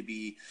year, I need to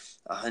be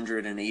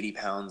 180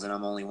 pounds and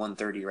I'm only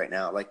 130 right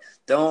now. Like,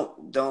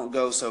 don't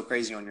go so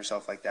crazy on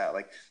yourself like that.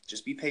 Like,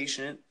 just be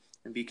patient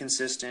and be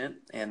consistent,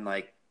 and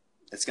like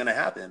it's gonna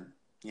happen.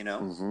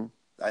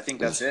 I think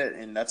that's it,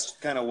 and that's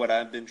kind of what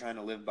I've been trying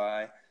to live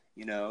by.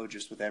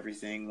 Just with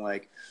everything,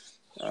 like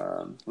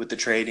with the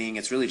trading,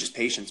 it's really just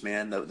patience,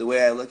 man. The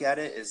way I look at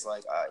it is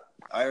like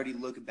I already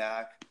look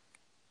back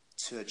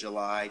to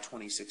July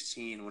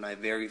 2016 when I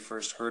very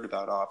first heard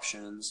about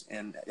options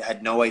and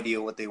had no idea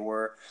what they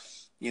were.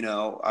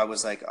 I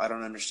was like, I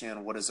don't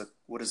understand what is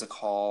a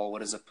call,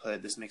 what is a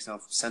put. This makes no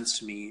sense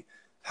to me.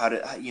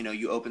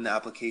 You open the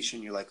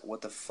application, you're like,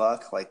 what the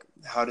fuck? Like,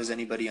 how does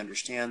anybody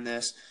understand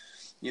this?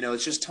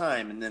 It's just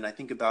time. And then I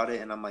think about it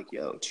and I'm like,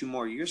 2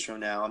 more years from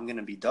now, I'm going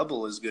to be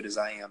double as good as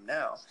I am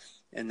now.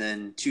 And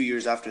then 2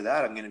 years after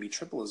that, I'm going to be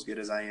triple as good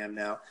as I am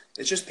now.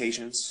 It's just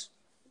patience.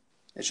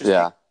 It's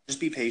just, just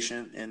be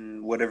patient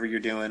in whatever you're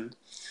doing,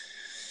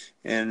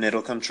 and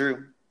it'll come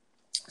true.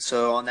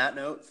 So on that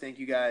note, thank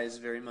you guys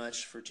very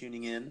much for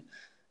tuning in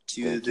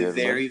to the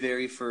very,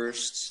 very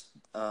first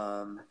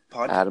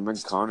podcast. Adam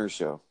and Connor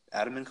Show.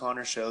 Adam and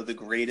Connor Show, the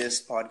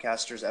greatest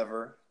podcasters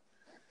ever.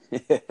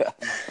 Yeah.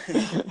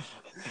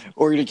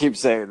 We're going to keep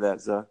saying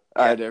that, so.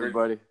 All right,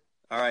 everybody.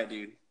 All right,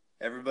 dude.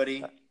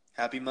 Everybody,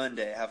 happy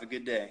Monday. Have a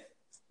good day.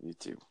 You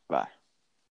too. Bye.